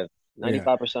 95, Yeah,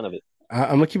 95% of it. I'm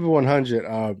gonna keep it 100.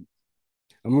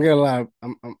 I'm gonna get a lot.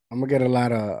 I'm gonna get a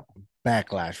lot of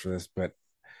backlash for this, but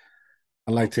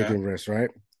I like okay, taking risks. Right,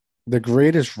 the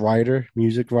greatest writer,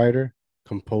 music writer,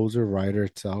 composer, writer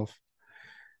itself,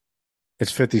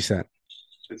 it's 50 Cent.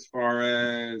 as far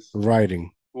as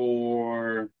Writing,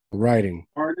 for writing,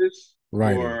 artists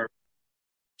writing, or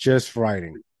just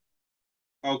writing,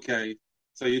 okay,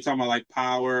 so you're talking about like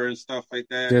power and stuff like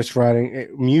that. just writing.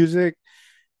 Music,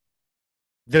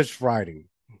 just writing.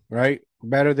 Right,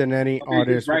 better than any Okay, just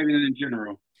artist writing in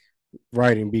general.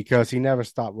 writing because he never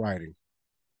stopped writing.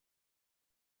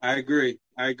 I agree.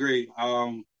 I agree.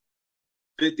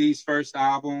 50's first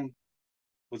album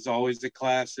was always a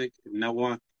classic. No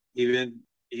one, even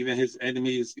even his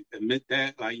enemies admit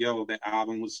that. Like, yo, that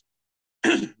album was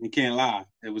you can't lie.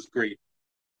 It was great.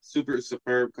 Super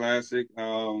superb classic.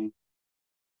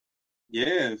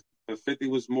 Yeah, but 50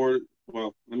 was more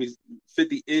well, let me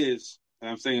 50 is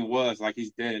I'm saying was like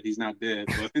he's dead. He's not dead,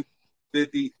 but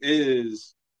 50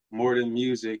 is more than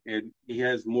music and he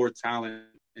has more talent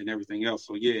and everything else.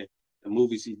 So yeah, the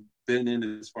movies he's been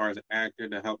in as far as an actor,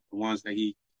 to help the ones that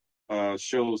he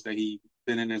shows that he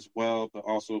been in as well, but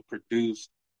also produced.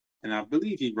 And I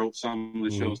believe he wrote some of the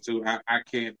Mhm. shows too. I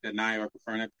can't deny or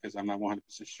confirm that because I'm not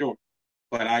 100% sure.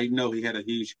 But I know he had a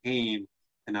huge hand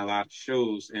in a lot of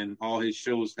shows, and all his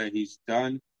shows that he's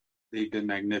done, they've been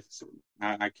magnificent.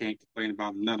 I can't complain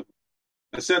about none of them.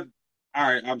 Except,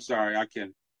 all right, I'm sorry, I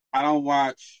can. I don't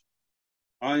watch.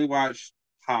 I only watch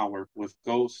Power with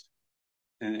Ghost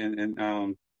and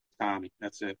Tommy.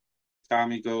 That's it.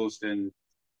 Tommy Ghost and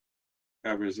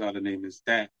whatever his other name is.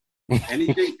 That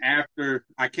anything after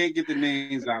I can't get the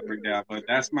names out right now, but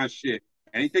that's my shit.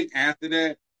 Anything after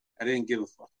that, I didn't give a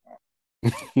fuck about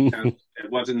because it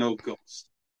wasn't no Ghost.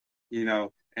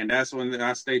 And that's when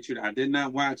I stay true. I did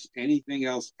not watch anything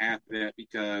else after that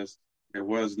because there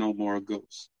was no more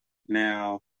Ghosts.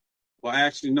 Now, well,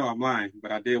 actually, no, I'm lying,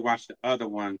 but I did watch the other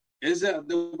one. Is that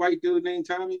the white dude named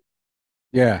Tommy?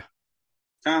 Yeah.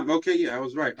 Tom, okay, yeah, I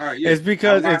was right. All right, yeah. It's I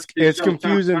because watched his it's show,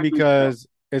 confusing Tommy's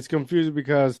show.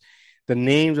 because the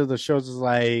names of the shows is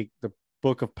like the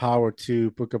Book of Power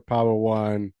 2, Book of Power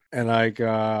 1, and like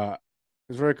it's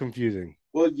very confusing.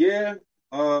 Well, yeah,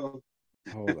 uh,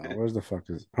 Hold on, where's the fuck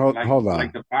is like hold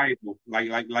like on. the Bible,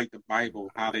 like the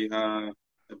Bible, how they the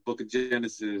Book of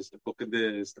Genesis, the Book of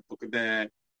this, the Book of that,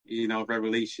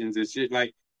 Revelations and shit.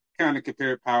 Like kind of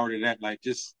compare power to that, like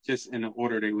just in the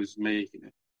order they was making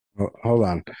it. Hold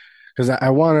on. Because I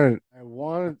wanted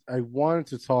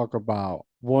to talk about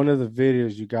one of the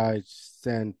videos you guys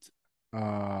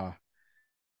uh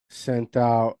sent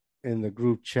out in the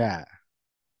group chat.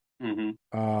 Hmm.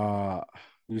 Uh,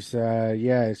 you said,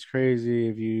 yeah, it's crazy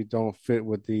if you don't fit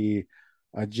with the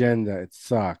agenda. It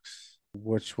sucks.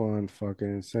 Which one?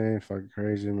 Fucking insane, fucking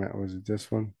crazy, man. Was it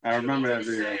this one? I remember that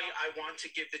video. I want to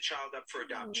give the child up for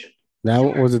adoption. That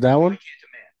one? Was it that one?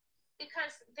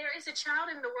 Because there is a child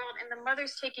in the world and the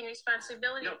mother's taking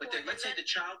responsibility. No, but then let's say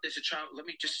there's a child. Let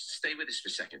me just stay with this for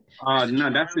a second. No,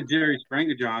 that's the Jerry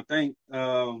Springer John. I think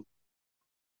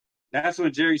that's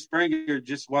when Jerry Springer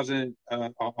just wasn't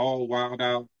a all wild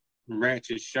out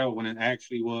ratchet show when it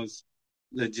actually was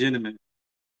legitimate.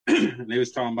 They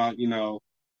was talking about,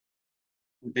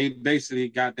 they basically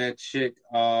got that chick.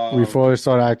 Before they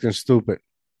start acting stupid.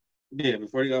 Yeah,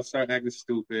 before they all start acting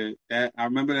stupid. That I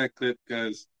remember that clip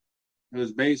because it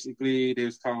was basically they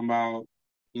was talking about,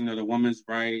 the woman's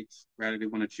rights, whether they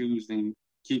want to choose and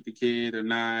keep the kid or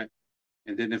not,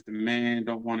 and then if the man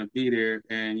don't want to be there,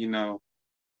 and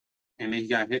then he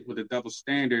got hit with a double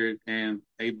standard, and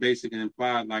they basically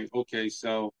implied like, okay,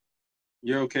 so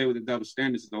you're okay with the double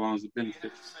standards as long as it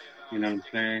benefits. You know what I'm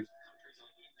saying?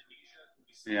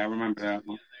 Yeah, I remember that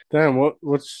one. Damn,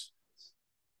 what's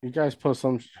you guys post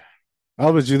some?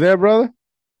 Oh, was you there, brother?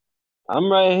 I'm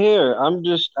right here.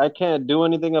 I can't do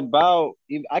anything about,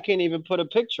 I can't even put a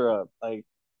picture up. Like,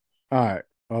 All right.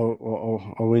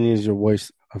 All we need is your voice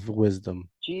of wisdom.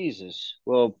 Jesus.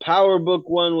 Well, Power Book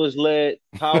 1 was lit.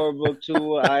 Power Book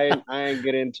 2, I ain't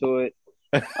get into it.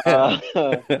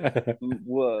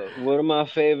 One of my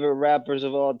favorite rappers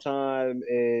of all time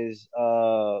is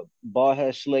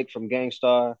Ballhead Slick from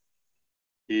Gangstar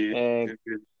Yeah. and Good,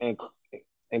 good. and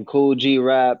and Cool G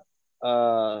Rap.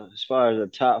 As far as the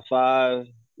top five,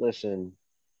 listen,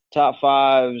 top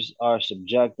fives are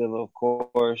subjective, of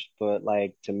course, but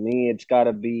like to me, it's got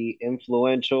to be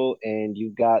influential, and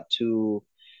you got to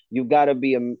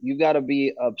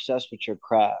be obsessed with your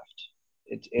craft.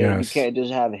 You Yes. can't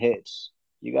just have hits.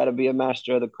 You got to be a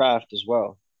master of the craft as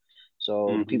well. So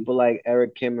Mm-hmm. people like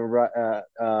Eric Kim and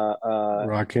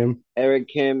Rakim. Eric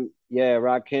Kim, yeah,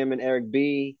 Rakim and Eric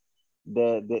B.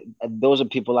 Those are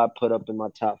people I put up in my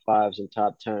top fives and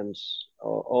top tens,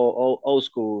 old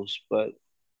schools, but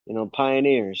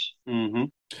pioneers. Mm-hmm.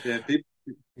 Yeah, people,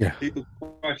 Yeah. people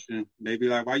question. They be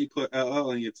like, why you put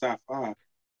LL in your top five?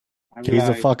 I be He's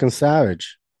a like, fucking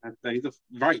savage. I say he's a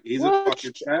right, he's a What?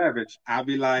 fucking savage. I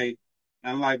be like,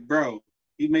 I'm like, bro,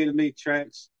 he made to make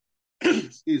tracks,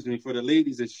 excuse me, for the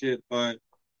ladies and shit, but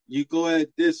you go ahead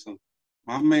diss him.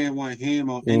 My man want him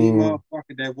on any Mm.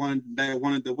 motherfucker that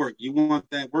wanted to work. You want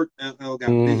that work, LL got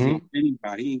busy Mm-hmm. on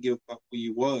anybody. He didn't give a fuck who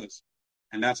you was.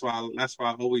 And that's why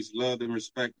I always loved and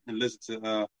respect and listen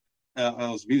to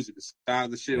LL's music. The style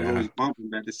of the shit was Yeah. always bumping,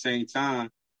 but at the same time,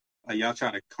 y'all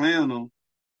try to clown him,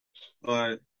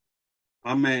 but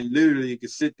my man literally could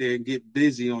sit there and get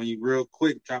busy on you real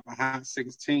quick, drop a hot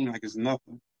 16 like it's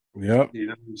nothing. Yep. You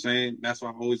know what I'm saying? That's why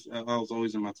I was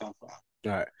always in my top five.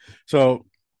 All right. So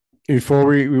before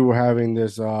we were having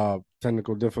this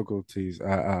technical difficulties,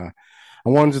 I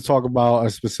wanted to talk about a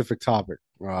specific topic.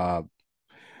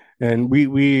 And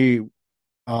we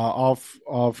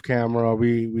off camera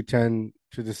we tend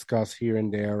to discuss here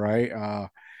and there, right?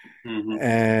 Mm-hmm.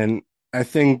 And I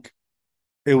think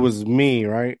it was me,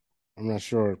 right? I'm not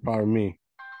sure, probably me.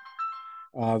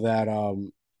 That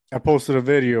I posted a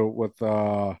video with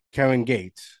Kevin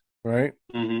Gates, right?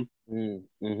 Mm-hmm.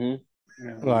 Mm-hmm.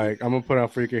 Yeah. Like I'm gonna put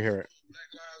out for you to hear it. Black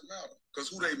Lives Matter. Because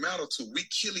who they matter to. We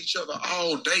kill each other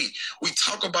all day. We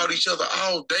talk about each other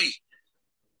all day.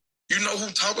 You know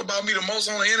who talk about me the most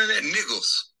on the internet?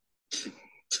 Niggas.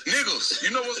 Niggas.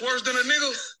 You know what's worse than a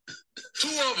nigga?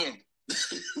 Two of them.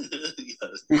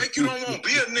 Make you don't want to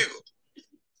be a nigga.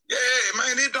 Yeah,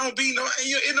 man, it don't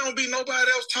be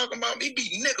nobody else talking about me. It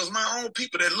be niggas, my own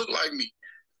people that look like me.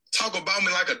 Talk about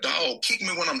me like a dog. Kick me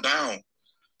when I'm down.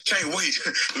 Can't wait.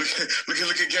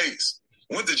 look at Gates.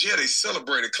 Went to jail, they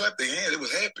celebrated, clapped their hands, it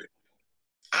was happy.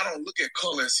 I don't look at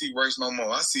color and see race no more.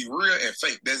 I see real and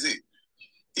fake. That's it.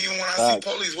 Even when I see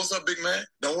police, what's up, big man?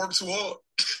 Don't work too hard.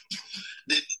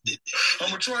 I'm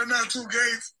gonna try not to,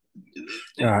 Gates.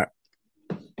 All right.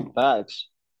 Facts.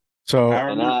 So I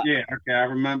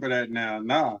remember that now.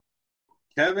 Nah,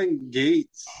 Kevin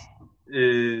Gates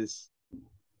is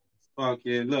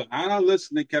fucking. Look, I don't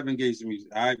listen to Kevin Gates' music.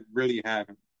 I really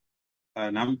haven't.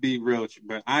 And I'm gonna be real with you,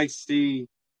 but I see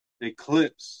the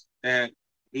clips that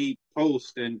he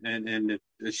posts and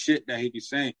the shit that he be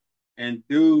saying. And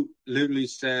dude literally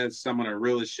says some of the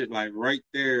realest shit. Like right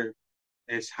there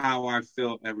is how I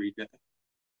feel every day.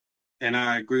 And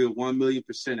I agree with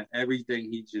 1,000,000% of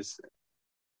everything he just said.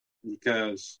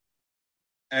 Because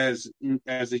as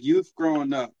a youth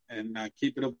growing up, and I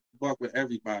keep it a buck with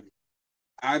everybody,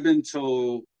 I've been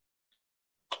told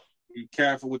be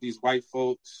careful with these white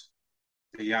folks.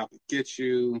 They out to get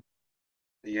you.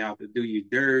 They out to do you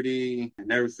dirty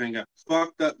and everything.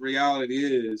 Fucked up reality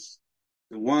is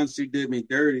the ones who did me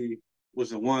dirty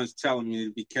was the ones telling me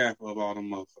to be careful of all them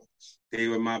motherfuckers. They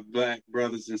were my black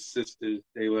brothers and sisters.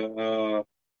 They were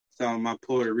some of my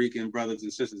Puerto Rican brothers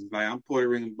and sisters. Like I'm Puerto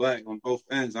Rican black on both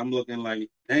ends. I'm looking like,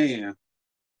 damn,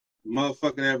 the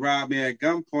motherfucker that robbed me at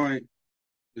gunpoint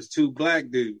was two black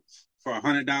dudes for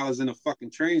 $100 in a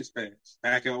fucking train pass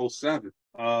back in 07.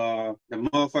 The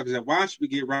motherfuckers that watched me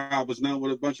get robbed was known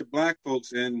with a bunch of black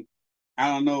folks, and I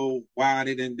don't know why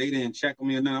they didn't check on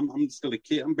me or nothing. I'm still a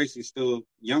kid. I'm basically still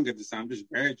young at this time. I'm just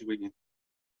graduating.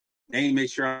 They ain't make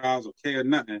sure I was okay or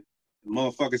nothing. The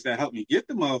motherfuckers that helped me get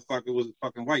the motherfucker was the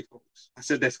fucking white folks. I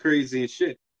said that's crazy and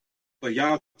shit. But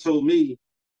y'all told me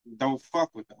don't fuck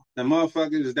with them. The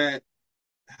motherfuckers that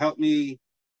helped me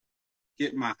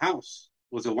get my house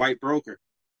was a white broker,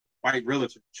 white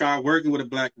realtor. Tried working with a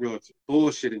black realtor,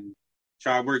 bullshitting me.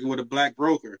 Tried working with a black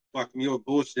broker, fuck me up,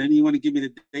 bullshit. Didn't even want to give me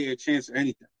the day a chance or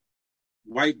anything.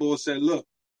 White boy said, look,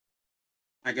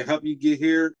 I can help you get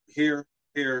here. You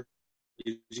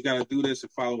You got to do this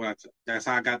and follow what I tell. That's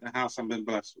how I got the house I've been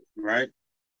blessed with, right?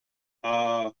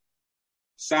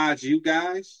 Besides you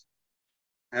guys,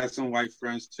 I have some white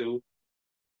friends too,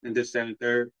 and this, that, and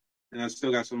third. And I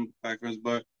still got some black friends,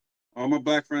 but all my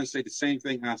black friends say the same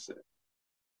thing I said.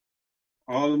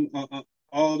 All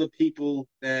the people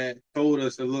that told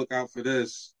us to look out for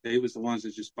this, they was the ones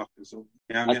that just fucked us over.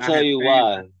 You know what I I mean? I tell had you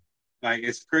family. why. Like,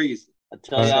 it's crazy. I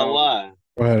tell y'all why.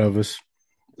 Go ahead, Elvis.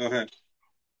 Go ahead.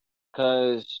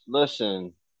 Cause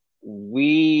listen,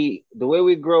 the way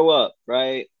we grow up,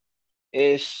 right?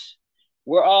 Is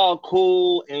we're all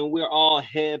cool and we're all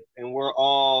hip and we're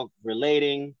all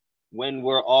relating when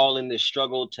we're all in this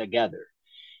struggle together.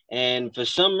 And for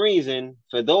some reason,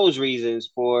 for those reasons,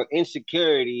 for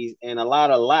insecurities and a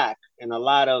lot of lack and a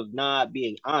lot of not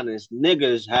being honest,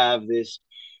 niggas have this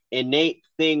innate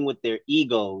thing with their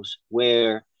egos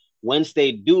where once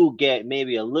they do get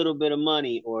maybe a little bit of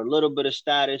money or a little bit of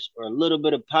status or a little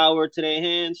bit of power to their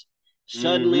hands,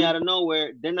 suddenly out of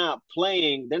nowhere, they're not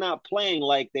playing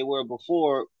like they were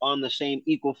before on the same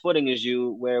equal footing as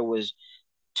you, where it was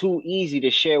too easy to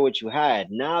share what you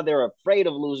had. Now they're afraid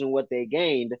of losing what they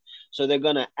gained, so they're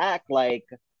gonna act like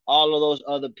all of those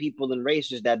other people and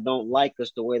races that don't like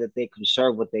us the way that they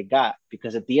conserve what they got.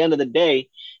 Because at the end of the day,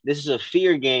 this is a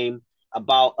fear game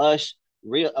about us,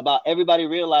 about everybody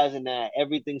realizing that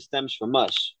everything stems from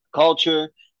us, culture,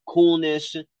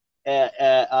 coolness,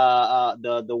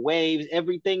 the waves,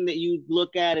 everything that you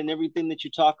look at and everything that you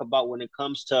talk about when it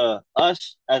comes to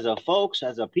us as a folks,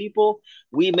 as a people,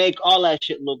 we make all that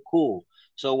shit look cool.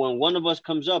 So when one of us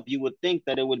comes up, you would think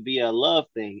that it would be a love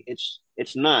thing.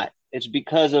 It's not. It's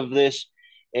because of this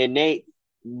innate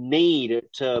need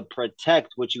to protect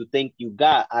what you think you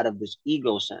got out of this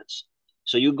ego sense.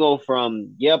 So you go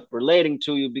from, yep, relating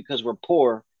to you because we're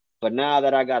poor, but now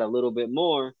that I got a little bit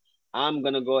more, I'm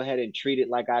gonna go ahead and treat it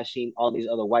like I've seen all these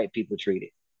other white people treat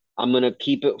it. I'm gonna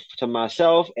keep it to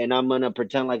myself and I'm gonna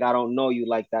pretend like I don't know you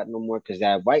like that no more because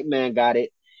that white man got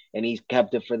it and he's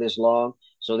kept it for this long.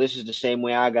 So this is the same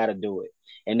way I gotta do it.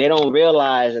 And they don't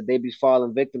realize that they be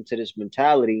falling victim to this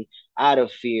mentality out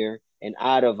of fear and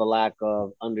out of a lack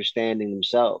of understanding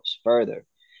themselves further.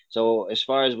 So as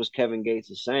far as what Kevin Gates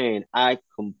is saying, I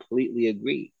completely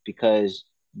agree because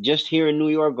just here in New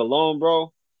York alone,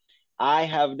 bro, I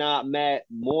have not met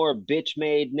more bitch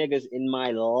made niggas in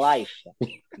my life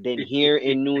than here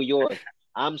in New York.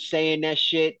 I'm saying that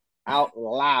shit out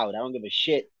loud. I don't give a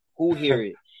shit who hear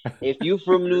it. If you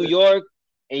from New York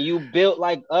and you built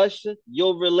like us,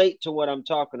 you'll relate to what I'm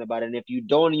talking about. And if you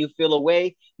don't and you feel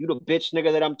away, you the bitch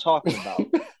nigga that I'm talking about.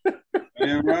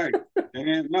 Damn right.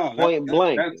 Damn, no, Point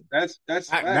blank. That's fact.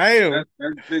 Damn.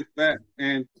 That's big fact.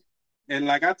 And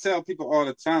like I tell people all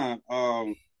the time,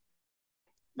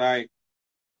 like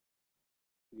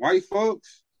white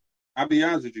folks, I'll be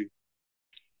honest with you,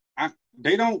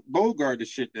 they don't bogart the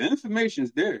shit. The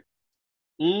information's there.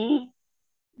 Mm-hmm.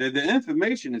 The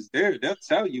information is there. They'll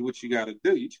tell you what you got to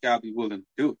do. You just got to be willing to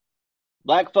do it.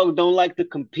 Black folk don't like to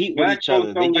compete with each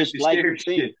other. They just like to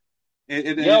think.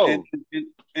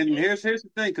 And here's the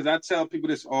thing, because I tell people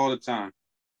this all the time.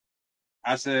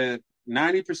 I said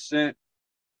 90%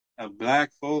 of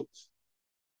black folks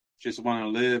just want to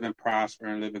live and prosper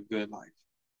and live a good life.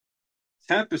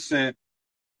 10%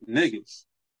 niggas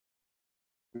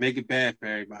make it bad for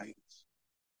everybody else.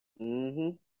 Mm-hmm.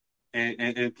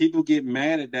 And people get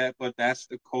mad at that, but that's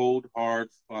the cold, hard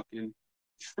fucking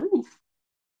truth.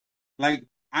 Like,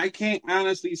 I can't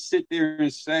honestly sit there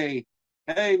and say,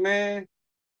 hey, man,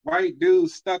 white dude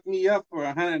stuck me up for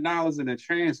 $100 in a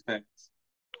trans pass.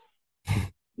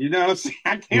 You know what I'm saying?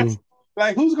 I can't,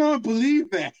 like, who's going to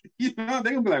believe that? You know,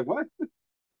 they're going to be like, what?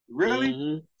 Really?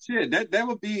 Mm-hmm. Shit, that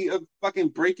would be a fucking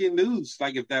breaking news,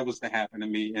 like, if that was to happen to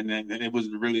me and then it was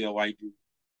really a white dude.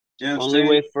 You know what Only I'm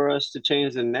way for us to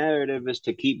change the narrative is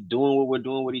to keep doing what we're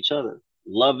doing with each other,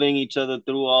 loving each other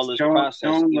through all this process,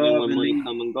 even when money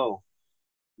come and go.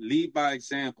 Lead by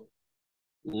example.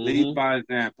 Mm-hmm. Lead by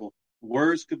example.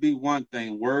 Words could be one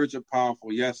thing. Words are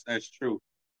powerful. Yes, that's true.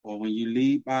 But when you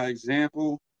lead by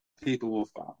example, people will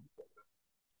follow.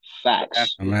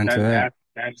 Facts.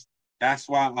 That's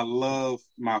why I love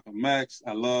Malcolm X.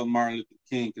 I love Martin Luther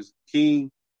King, because King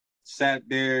sat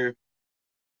there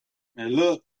and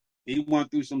look, he went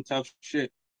through some tough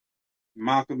shit.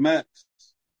 Malcolm X,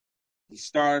 he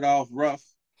started off rough.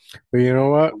 But you know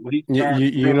what?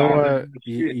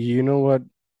 You know what?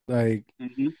 Like,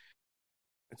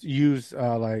 use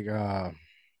Martin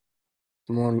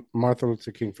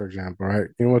Luther King, for example, right?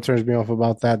 You know what turns me off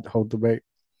about that whole debate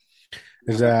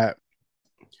is that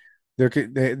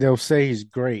they'll say he's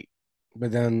great,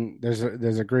 But then there's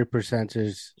a great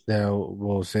percentage that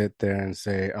will sit there and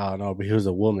say, "Oh no, but he was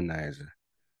a womanizer.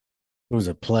 He was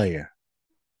a player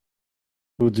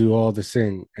who do all this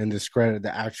thing and discredit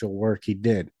the actual work he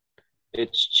did."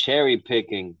 It's cherry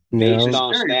picking You based It's know?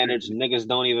 on cherry standards picking. niggas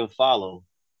don't even follow.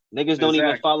 Niggas don't even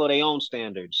Exactly. follow their own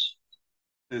standards,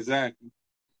 Exactly.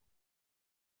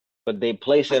 but they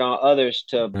place it on others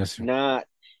to That's not.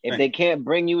 If Hey. they can't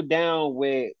bring you down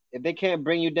with, if they can't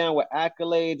bring you down with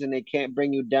accolades and they can't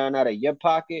bring you down out of your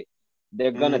pocket,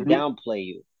 they're gonna Mm-hmm. downplay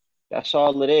you. That's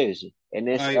all it is, and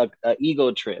it's Like, a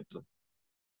ego trip.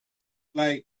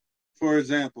 like, for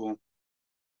example,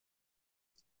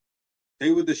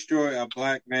 they would destroy a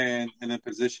black man in a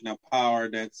position of power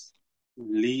that's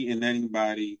leading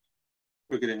anybody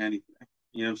quicker than anything.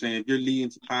 You know what I'm saying? If you're leading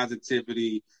to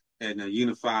positivity and a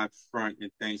unified front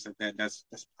and things like that, that's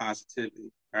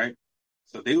positivity, right?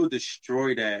 So they would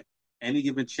destroy that any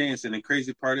given chance. And the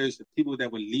crazy part is the people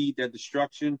that would lead that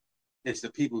destruction is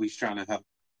the people he's trying to help.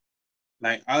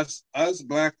 Like us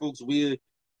black folks, this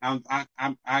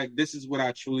is what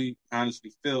I truly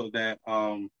honestly feel that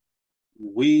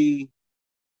we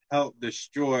help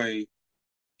destroy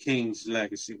King's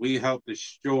legacy. We help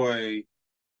destroy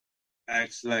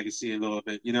X legacy a little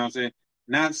bit. You know what I'm saying?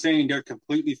 Not saying they're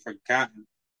completely forgotten,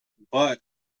 but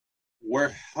we're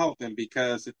helping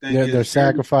because the thing their is, every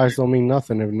sacrifice don't mean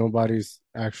nothing if nobody's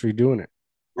actually doing it.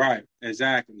 right,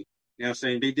 exactly. You know what I'm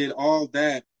saying? They did all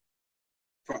that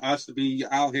for us to be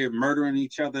out here murdering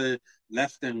each other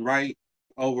left and right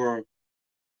over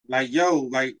like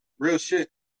like real shit.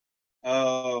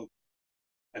 Uh,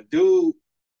 a dude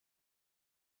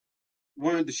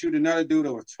wanted to shoot another dude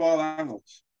over $12.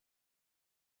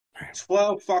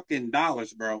 $12 fucking,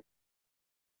 bro.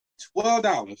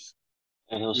 $12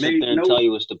 And he'll sit made there and no tell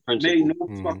you it's the made principle. no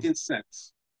Mm-hmm. fucking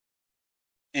sense.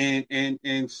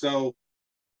 And so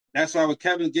that's why what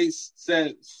Kevin Gates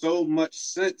said so much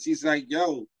sense. He's like,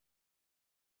 yo,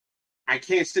 I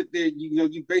can't sit there.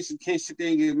 You basically can't sit there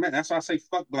and get mad. That's why I say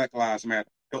fuck Black Lives Matter,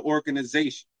 the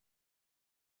organization.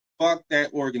 Fuck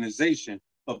that organization,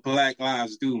 but Black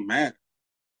lives do matter.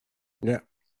 Yeah.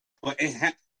 But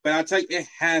I tell you, it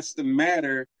has to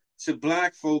matter to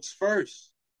Black folks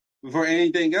first before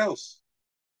anything else.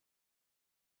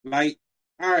 Like,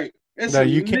 all right, it's No, a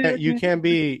you million. can't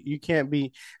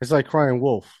be it's like crying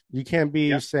wolf. You can't be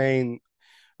Yep, saying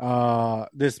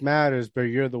this matters, but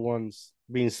you're the ones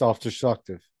being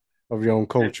self-destructive of your own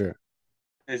culture.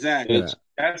 exactly. Yeah. It's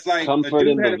That's like a comfort dude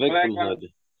in the had a black eye. victimhood.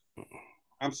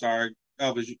 I'm sorry.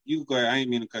 Oh, but you go ahead. I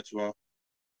didn't mean to cut you off.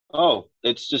 Oh,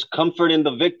 it's just comfort in the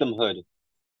victimhood.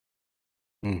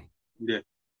 Mm. Yeah.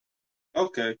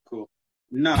 Okay, cool.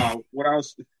 No, what I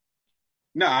was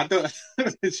no, I thought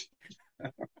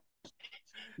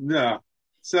no.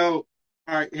 So,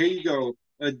 all right, here you go.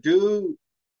 A dude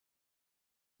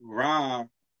robbed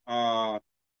a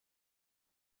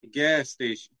gas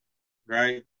station,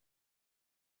 right?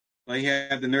 Like he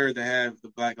had the nerve to have the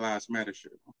Black Lives Matter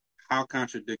shirt on. How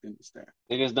contradicting is that?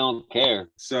 Niggas don't care.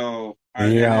 So,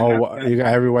 And and then you got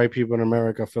every white people in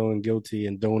America feeling guilty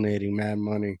and donating mad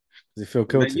money because they feel but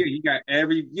guilty.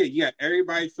 yeah, you got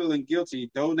everybody feeling guilty,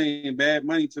 donating bad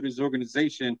money to this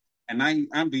organization. And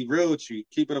I'm be real with you,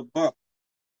 keep it a buck.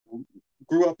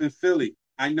 Grew up in Philly.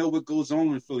 I know what goes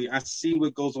on in Philly. I see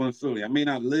what goes on in Philly. I may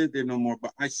not live there no more,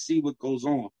 but I see what goes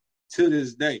on to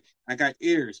this day. I got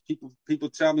ears. People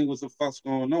tell me what the fuck's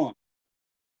going on.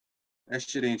 That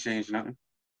shit ain't changed nothing.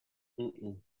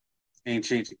 Mm-mm. Ain't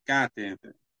changed a goddamn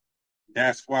thing.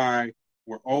 That's why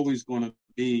we're always going to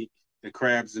be the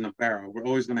crabs in the barrel. We're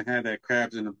always going to have that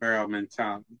crabs in the barrel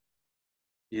mentality.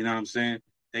 You know what I'm saying?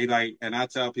 They like, and I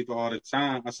tell people all the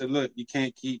time. I said, look, you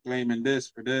can't keep blaming this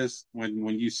for this when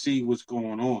you see what's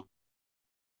going on.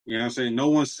 You know what I'm saying? No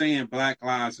one's saying Black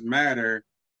Lives Matter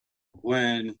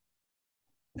when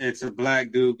it's a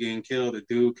black dude getting killed, a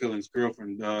dude killing his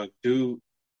girlfriend.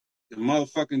 The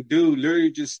motherfucking dude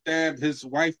literally just stabbed his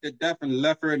wife to death and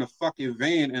left her in a fucking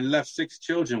van and left 6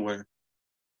 children with her.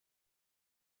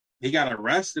 He got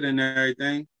arrested and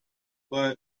everything,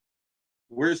 but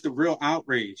where's the real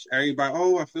outrage? Everybody,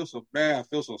 oh, I feel so bad, I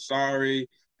feel so sorry,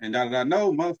 and da da da.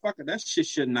 No, motherfucker, that shit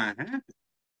should not happen.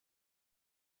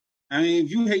 I mean,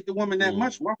 if you hate the woman that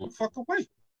much, walk the Mm-mm. fuck away.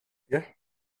 Yeah.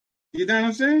 You know what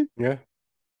I'm saying? Yeah.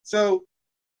 So,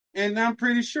 and I'm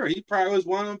pretty sure he probably was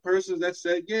one of the persons that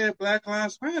said, "Yeah, Black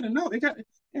Lives Matter." No, it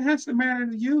has to matter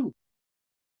to you.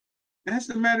 It has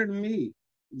to matter to me.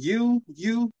 You,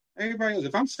 everybody else.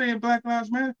 If I'm saying Black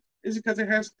Lives Matter, it's because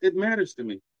it matters to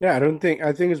me. Yeah, I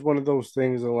think it's one of those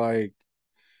things that like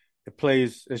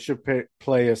it should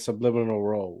play a subliminal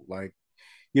role. Like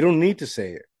you don't need to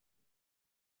say it.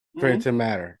 for it Mhm. to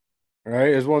matter,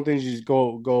 right? It's one thing you just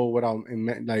go without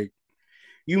like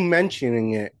you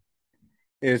mentioning it.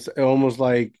 It's almost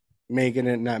like making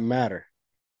it not matter.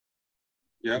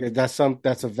 Yep. Because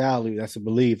that's a value, that's a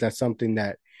belief, that's something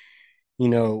that you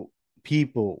know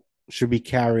people should be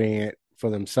carrying it for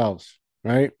themselves,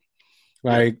 right?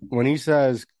 Yep. Like when he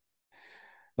says,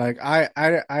 like I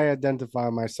identify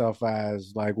myself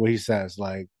as like what he says,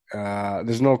 like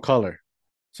there's no color,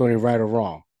 it's only right or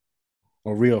wrong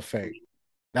or real or fake.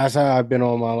 That's how I've been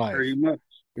all my life. Pretty much.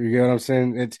 You get what I'm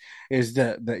saying? It's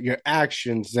that your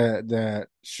actions that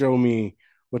show me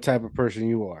what type of person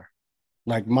you are.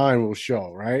 Like mine will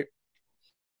show, right?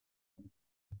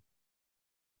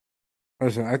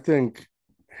 Listen, I think,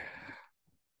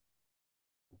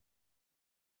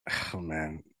 oh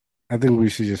man, I think we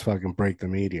should just fucking break the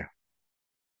media.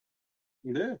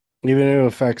 Yeah. Even if it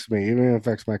affects me, even if it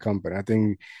affects my company, I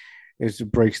think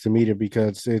it breaks the media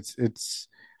because it's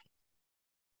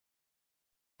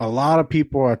a lot of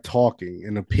people are talking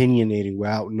and opinionating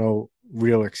without no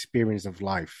real experience of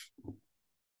life.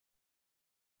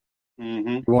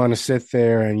 Mm-hmm. You want to sit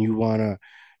there and you want to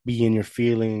be in your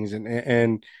feelings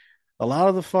and a lot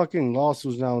of the fucking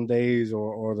lawsuits nowadays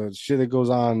or the shit that goes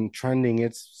on trending,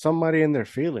 it's somebody in their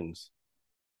feelings.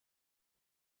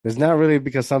 It's not really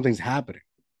because something's happening.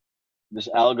 This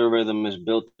algorithm is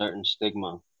built a certain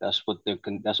stigma. That's what's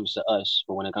to us.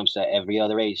 But when it comes to every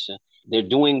other race, they're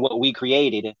doing what we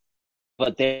created,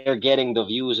 but they're getting the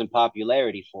views and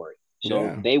popularity for it. So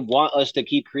Yeah. they want us to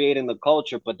keep creating the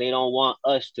culture, but they don't want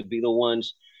us to be the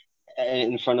ones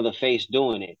in front of the face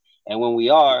doing it. And when we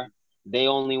are, they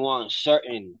only want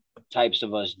certain types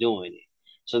of us doing it.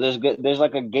 So there's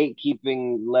like a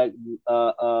gatekeeping, like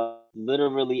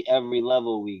literally every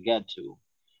level we get to,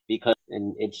 because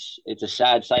and it's a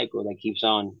sad cycle that keeps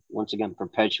on once again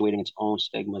perpetuating its own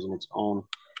stigmas and its own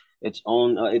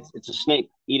it's a snake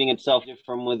eating itself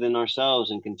from within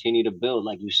ourselves and continue to build,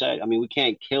 like you said. I mean, we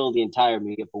can't kill the entire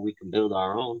media, but we can build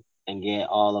our own and get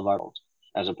all of our own,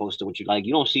 as opposed to what you like.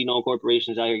 You don't see no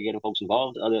corporations out here getting folks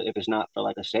involved, other if it's not for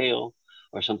like a sale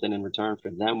or something in return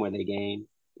for them where they gain.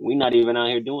 We're not even out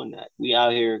here doing that. We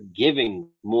out here giving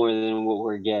more than what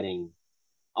we're getting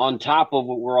on top of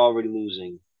what we're already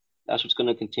losing. That's what's going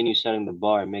to continue setting the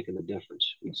bar and making the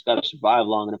difference. We just got to survive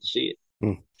long enough to see it.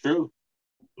 Mm. True.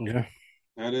 Yeah.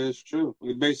 That is true.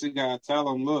 We basically gotta tell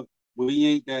them, look, we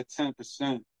ain't that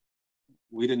 10%.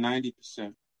 We the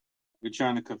 90%. We're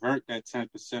trying to convert that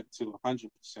 10% to 100%.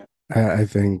 I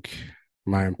think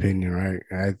my opinion,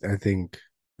 right? I think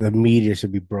the media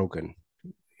should be broken.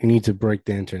 You need to break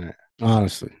the internet.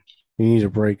 Honestly, you need to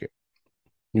break it.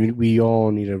 We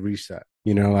all need a reset.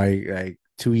 Like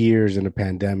 2 years in the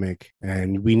pandemic,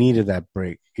 and we needed that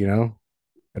break.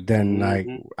 But then like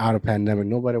Mm-hmm. out of pandemic,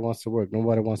 nobody wants to work.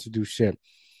 Nobody wants to do shit.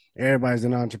 Everybody's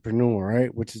an entrepreneur,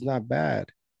 right? Which is not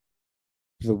bad.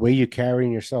 The way you're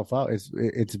carrying yourself out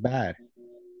it's bad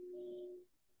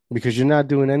because you're not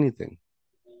doing anything.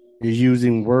 You're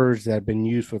using words that have been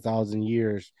used for 1,000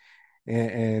 years,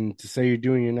 and to say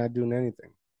you're not doing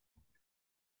anything.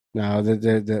 Now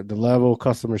the level of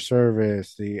customer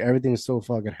service, the everything is so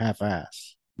fucking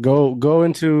half-ass.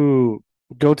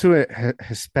 Go to a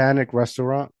Hispanic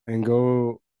restaurant and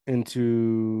go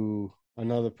into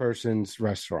another person's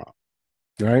restaurant,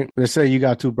 right? Let's say you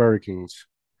got two Burger Kings.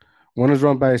 One is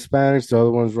run by Hispanics, the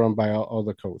other one's run by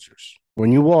other cultures.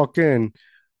 When you walk in,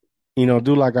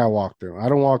 do like I walk through. I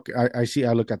don't walk. I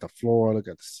look at the floor. I look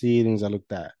at the ceilings. I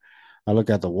look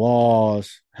at the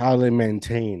walls. How they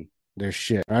maintain their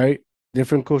shit. Right.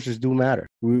 Different cultures do matter.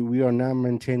 We are not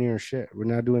maintaining our shit. We're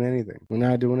not doing anything. We're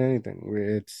not doing anything.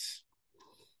 It's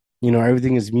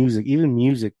everything is music. Even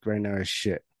music right now is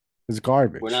shit. It's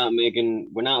garbage.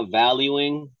 We're not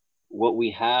valuing what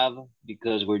we have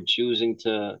because we're choosing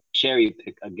to cherry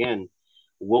pick again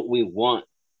what we want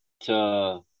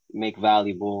to make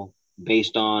valuable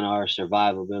based on our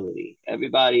survivability.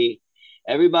 Everybody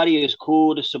is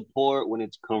cool to support when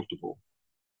it's comfortable.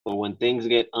 But when things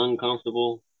get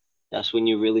uncomfortable, that's when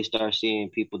you really start seeing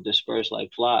people disperse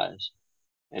like flies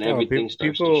and No, everything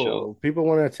starts to show. people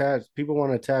want to attach. People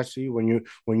want to attach to you when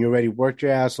you're ready. Work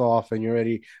your ass off and you're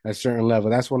ready at a certain level.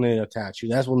 That's when they attach you.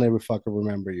 That's when they fucking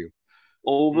remember you. Mm-hmm.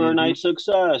 Overnight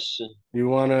success. You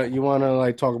wanna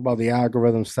like talk about the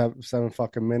algorithm 7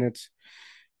 fucking minutes.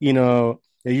 It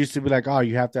used to be like, oh,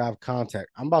 you have to have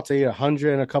contact. I'm about to hit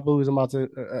 100 in a couple of weeks. I'm about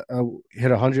to hit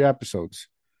 100 episodes.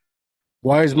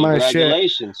 Why is my shit?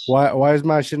 Congratulations. Why is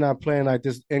my shit not playing like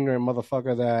this ignorant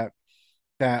motherfucker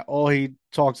that all he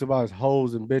talks about is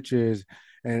hoes and bitches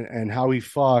and how he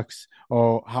fucks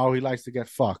or how he likes to get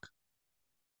fucked.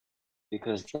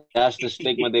 because that's the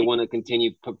stigma they want to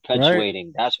continue right?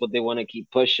 perpetuating. That's what they want to keep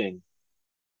pushing.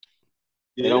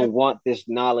 They Yeah. don't want this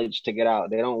knowledge to get out.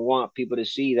 They don't want people to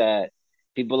see that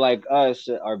people like us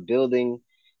are building.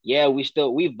 Yeah, we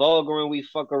vulgar and we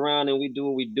fuck around and we do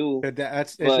what we do, But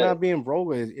that's it's but not being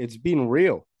rogue. It's being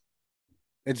real.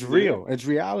 It's Yeah. real. It's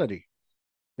reality.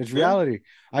 It's Yeah. reality.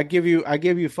 I give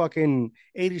you fucking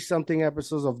 80 something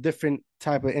episodes of different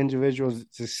type of individuals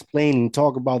to explain and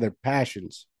talk about their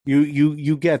passions.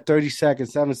 You get 30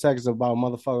 seconds, 7 seconds about a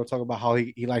motherfucker talk about how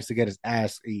he likes to get his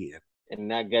ass eaten. and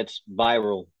that gets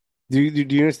viral. Do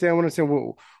you understand what I'm saying?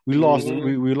 Mhm. We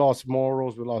lost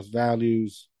morals, we lost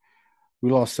values,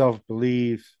 we lost self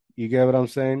belief. You get what I'm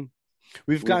saying?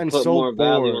 We've We've gotten put so more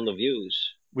value on bored. the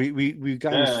views. We've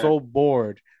gotten Yeah. so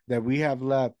bored that we have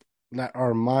let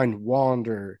our mind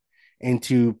wander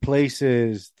into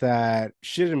places that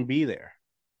shouldn't be there.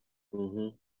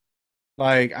 Mhm.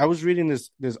 Like I was reading this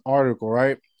article,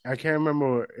 right? I can't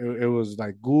remember it was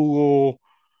like Google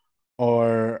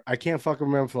or I can't fucking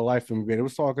remember for the life of me, but it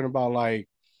was talking about like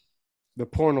the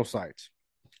porno sites.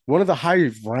 One of the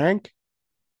highest rank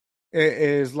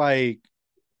is like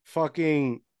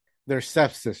fucking their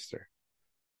stepsister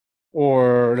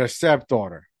or their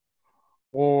stepdaughter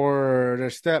or their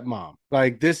stepmom.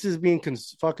 Like this is being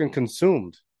fucking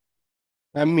consumed.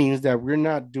 That means that we're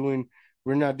not doing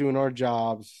our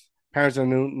jobs. Parents are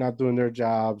not doing their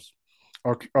jobs.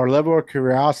 Our level of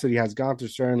curiosity has gone to a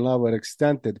certain level and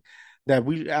extended that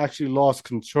we actually lost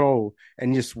control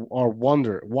and just are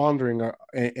wandering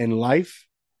in life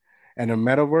and a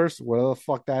metaverse, whatever the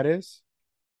fuck that is,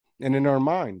 and in our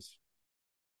minds.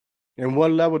 And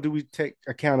what level do we take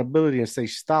accountability and say,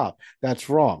 stop? That's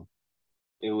wrong.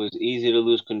 It was easy to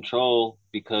lose control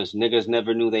because niggas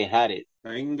never knew they had it.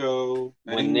 Bingo.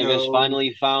 When niggas Bingo.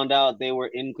 finally found out they were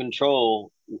in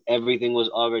control, everything was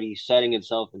already setting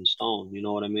itself in stone. You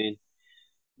know what I mean?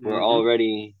 We're Hmm.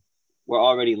 already we're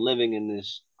already living in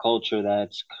this culture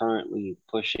that's currently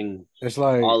pushing It's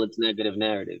like all its negative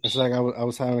narratives. I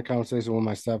was having a conversation with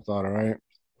my stepdaughter, right?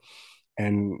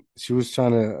 And she was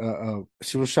trying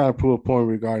to prove a point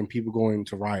regarding people going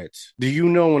to riots. Do you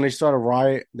know when they start a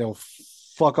riot, they'll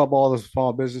fuck up all the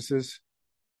small businesses,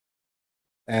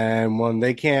 and when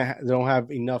they don't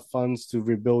have enough funds to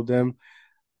rebuild them,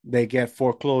 they get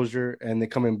foreclosure and they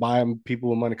come and buy them.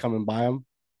 People with money come and buy them,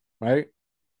 right?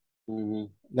 Hmm.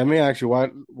 Let me ask you why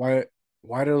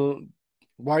do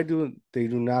why do they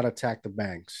do not attack the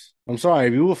banks? I'm sorry,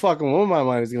 if you were fucking with my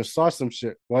money, it's gonna start some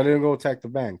shit. Why didn't go attack the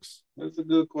banks? That's a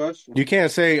good question. You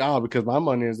can't say, oh, because my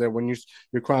money is there when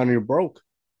you're crying you're broke.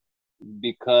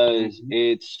 Because Hmm.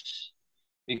 it's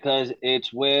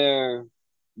where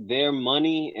their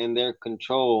money and their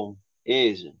control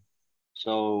is.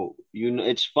 So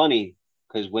it's funny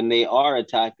because when they are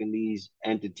attacking these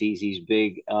entities, these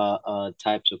big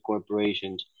types of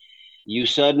corporations, you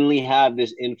suddenly have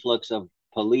this influx of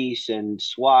police and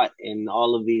SWAT and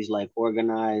all of these like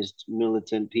organized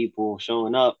militant people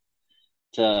showing up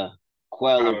to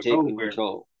quell Out or of take nowhere.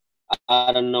 control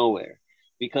out of nowhere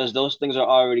because those things are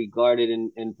already guarded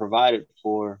and provided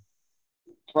for.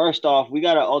 First off, we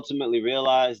got to ultimately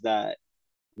realize that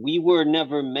we were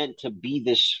never meant to be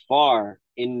this far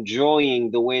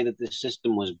enjoying the way that this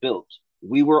system was built.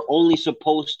 We were only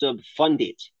supposed to fund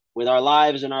it with our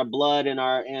lives and our blood and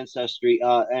our ancestry,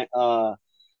 our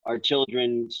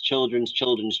children's children.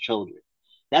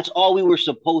 That's all we were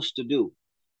supposed to do.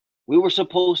 We were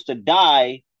supposed to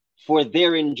die for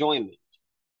their enjoyment.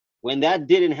 When that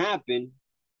didn't happen,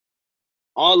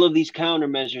 all of these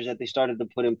countermeasures that they started to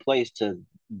put in place to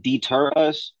deter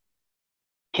us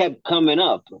kept coming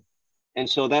up. And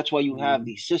so that's why you have Hmm.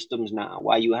 these systems now,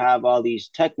 why you have all these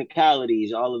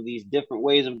technicalities, all of these different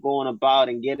ways of going about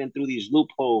and getting through these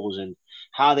loopholes and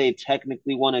how they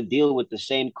technically want to deal with the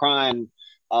same crime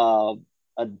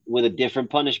with a different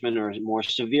punishment or a more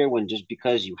severe one just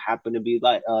because you happen to be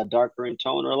like darker in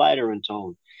tone or lighter in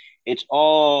tone. It's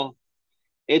all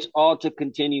it's all to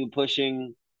continue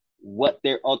pushing what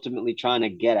they're ultimately trying to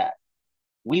get at.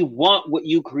 We want what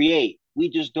you create. We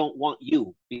just don't want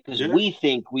you because Yeah. we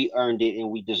think we earned it and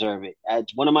we deserve it. As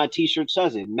one of my t-shirts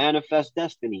says it, manifest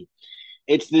destiny.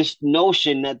 It's this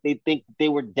notion that they think they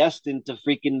were destined to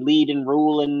freaking lead and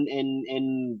rule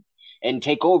and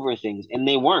take over things, and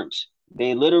they weren't.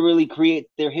 They literally create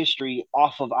their history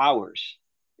off of ours,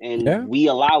 and Yeah, we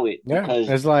allow it yeah. because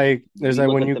It's we like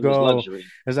look when at you them as go, luxury.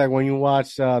 it's like when you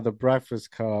watch the Breakfast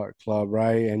Club,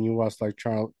 right? And you watch like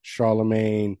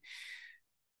Charlemagne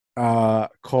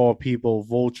call people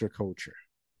vulture culture,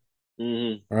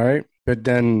 Mm-hmm. right? But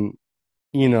then,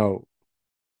 you know,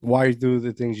 why do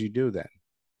the things you do then?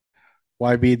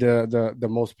 Why be the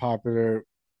most popular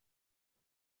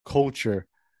culture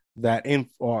that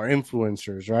or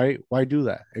influencers, right? Why do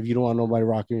that if you don't want nobody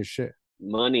rocking your shit,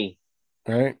 Money.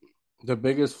 right? The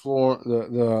biggest form,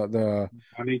 the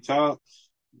Money talks.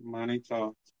 Money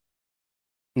talks.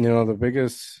 the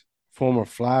biggest form of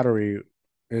flattery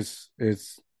is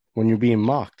when you're being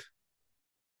mocked.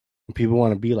 And people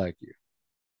want to be like you,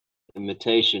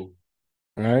 Imitation.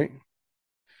 right?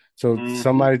 So Mm-hmm.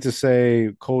 somebody to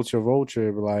say culture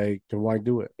vulture, like, then why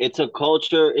do it? It's a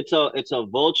culture. It's a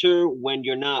vulture when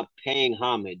you're not paying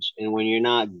homage and when you're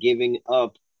not giving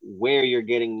up where you're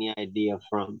getting the idea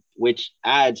from, which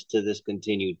adds to this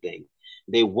continued thing.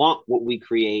 They want what we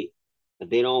create, but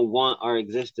they don't want our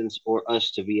existence or us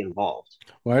to be involved.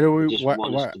 Why do They we just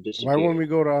want us to why when disappear. we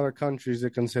go to other countries they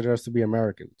consider us to be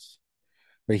Americans?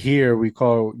 But here we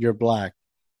call you're black.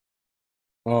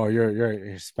 Oh, you're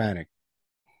Hispanic.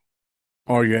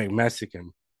 Or you're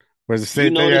Mexican. Whereas the You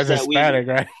same thing notice as that we Hispanic,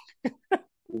 right?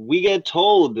 we get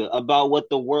told about what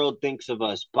the world thinks of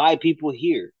us by people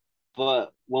here.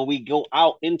 But when we go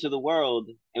out into the world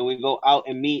and we go out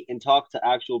and meet and talk to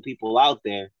actual people out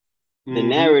there, the Mm-hmm.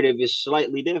 narrative is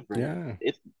slightly different. Yeah.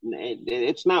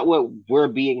 It's not what we're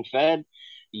being fed.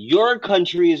 Your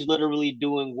country is literally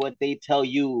doing what they tell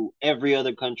you every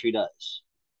other country does.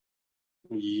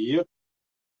 Yep.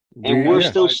 And we're That's Yeah.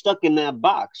 still like stuck in that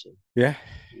box. Yeah.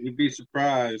 you'd be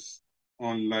surprised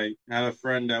on like I had a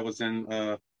friend that was in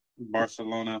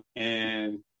Barcelona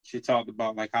and she talked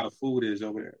about like how the food is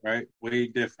over there, right? Way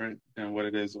different than what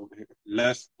it is over here.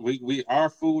 Less we our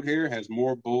food here has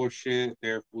more bullshit.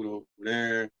 Their food over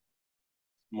there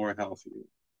more healthy.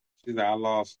 She's like, I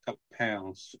lost a couple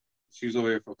pounds. She was over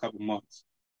here for a couple months.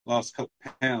 Lost a couple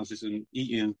pounds just in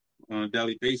eating on a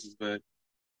daily basis, but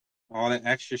all that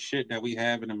extra shit that we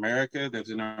have in America that's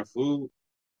in our food,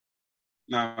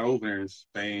 not over there in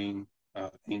Spain,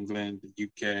 England, the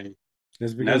UK.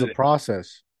 It's None because of of it.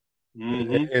 process.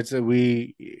 Mm-hmm. It's a,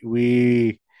 we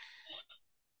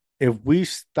if we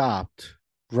stopped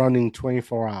running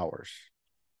 24 hours,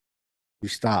 we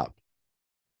stopped.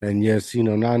 And yes,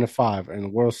 9 to 5, and the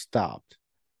world stopped,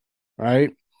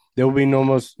 right? There will be no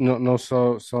much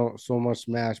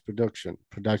mass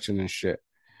production and shit.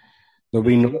 There'll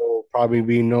be Mm-hmm. no probably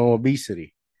be no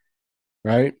obesity,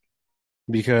 right?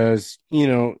 Because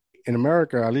in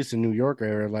America, at least in New York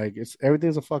area, like it's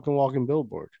everything's a fucking walking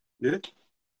billboard. Yeah.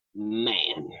 Man.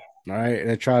 All right, and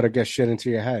they try to get shit into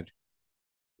your head.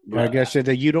 Try to Right. get shit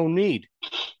that you don't need.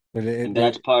 And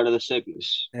that's part of the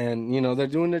sickness. And they're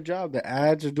doing their job. The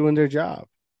ads are doing their job.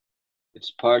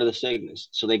 It's part of the sickness.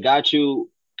 So they got you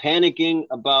panicking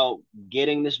about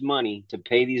getting this money to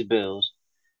pay these bills.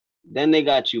 Then they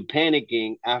got you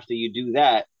panicking after you do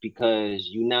that because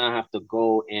you now have to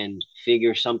go and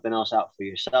figure something else out for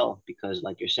yourself. Because,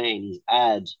 like you're saying, these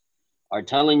ads are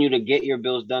telling you to get your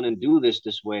bills done and do this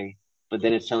way, but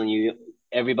then it's telling you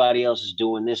everybody else is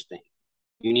doing this thing.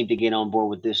 You need to get on board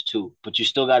with this too. But you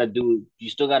still got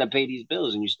to pay these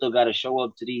bills and you still got to show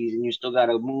up to these and you still got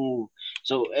to move.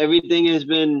 So everything has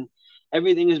been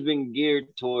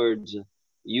geared towards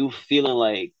you feeling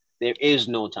like there is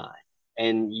no time.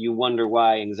 And you wonder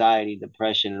why anxiety,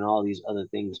 depression, and all these other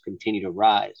things continue to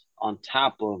rise on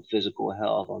top of physical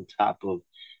health, on top of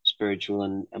spiritual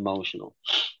and emotional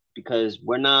because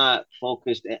we're not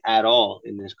focused at all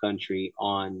in this country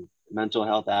on mental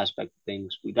health aspect of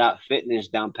things. We got fitness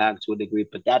down packed to a degree,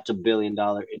 but that's $1 billion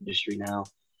industry now.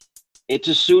 It's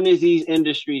as soon as these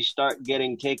industries start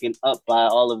getting taken up by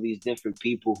all of these different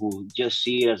people who just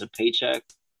see it as a paycheck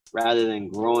rather than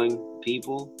growing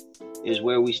people is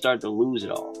where we start to lose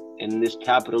it all. And this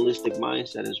capitalistic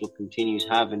mindset is what continues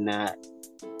having that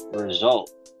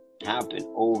result happen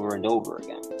over and over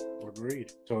again.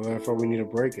 Agreed. So therefore, we need to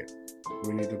break it.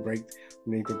 We need to break.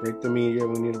 We need to break the media.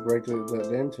 We need to break the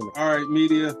internet. All right,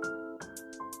 media.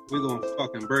 We're gonna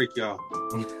fucking break y'all.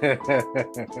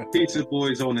 Pizza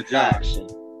boys on the job.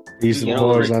 Pizza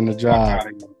boys on the job.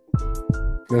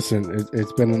 Listen,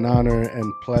 it's been an honor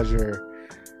and pleasure.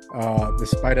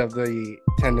 Despite of the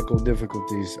technical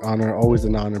difficulties, always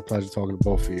an honor and pleasure talking to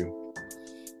both of you.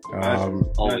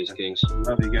 Always, Kings.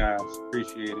 Love you guys.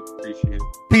 Appreciate it.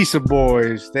 Pizza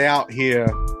boys, they out here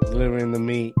delivering the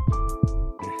meat.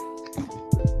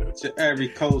 To every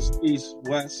coast, east,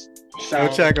 west. Go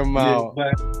check them out.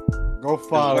 West, go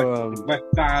follow them. West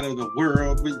side of the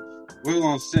world. We're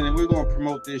gonna send it. We're gonna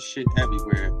promote this shit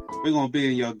everywhere. We're gonna be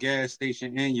in your gas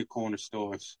station and your corner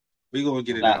stores. We're gonna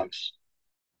get it out.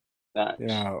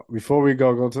 Yeah. Before we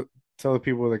go tell the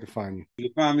people where they can find you. You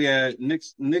can find me at Nick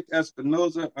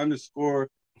Espinoza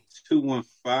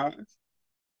 _215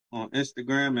 on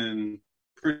Instagram and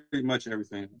pretty much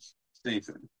everything else. Same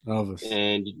thing. Elvis.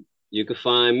 And you can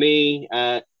find me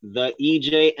at the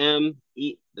EJM,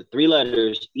 the 3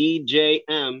 letters,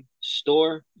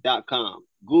 EJMstore.com.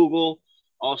 Google,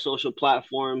 all social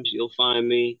platforms, you'll find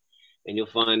me, and you'll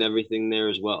find everything there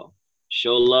as well.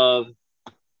 Show love,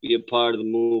 be a part of the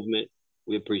movement.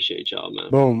 We appreciate y'all,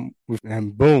 man. Boom.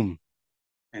 And boom.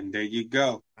 And there you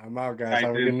go. I'm out, guys.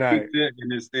 Have a good night.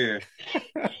 And it's there.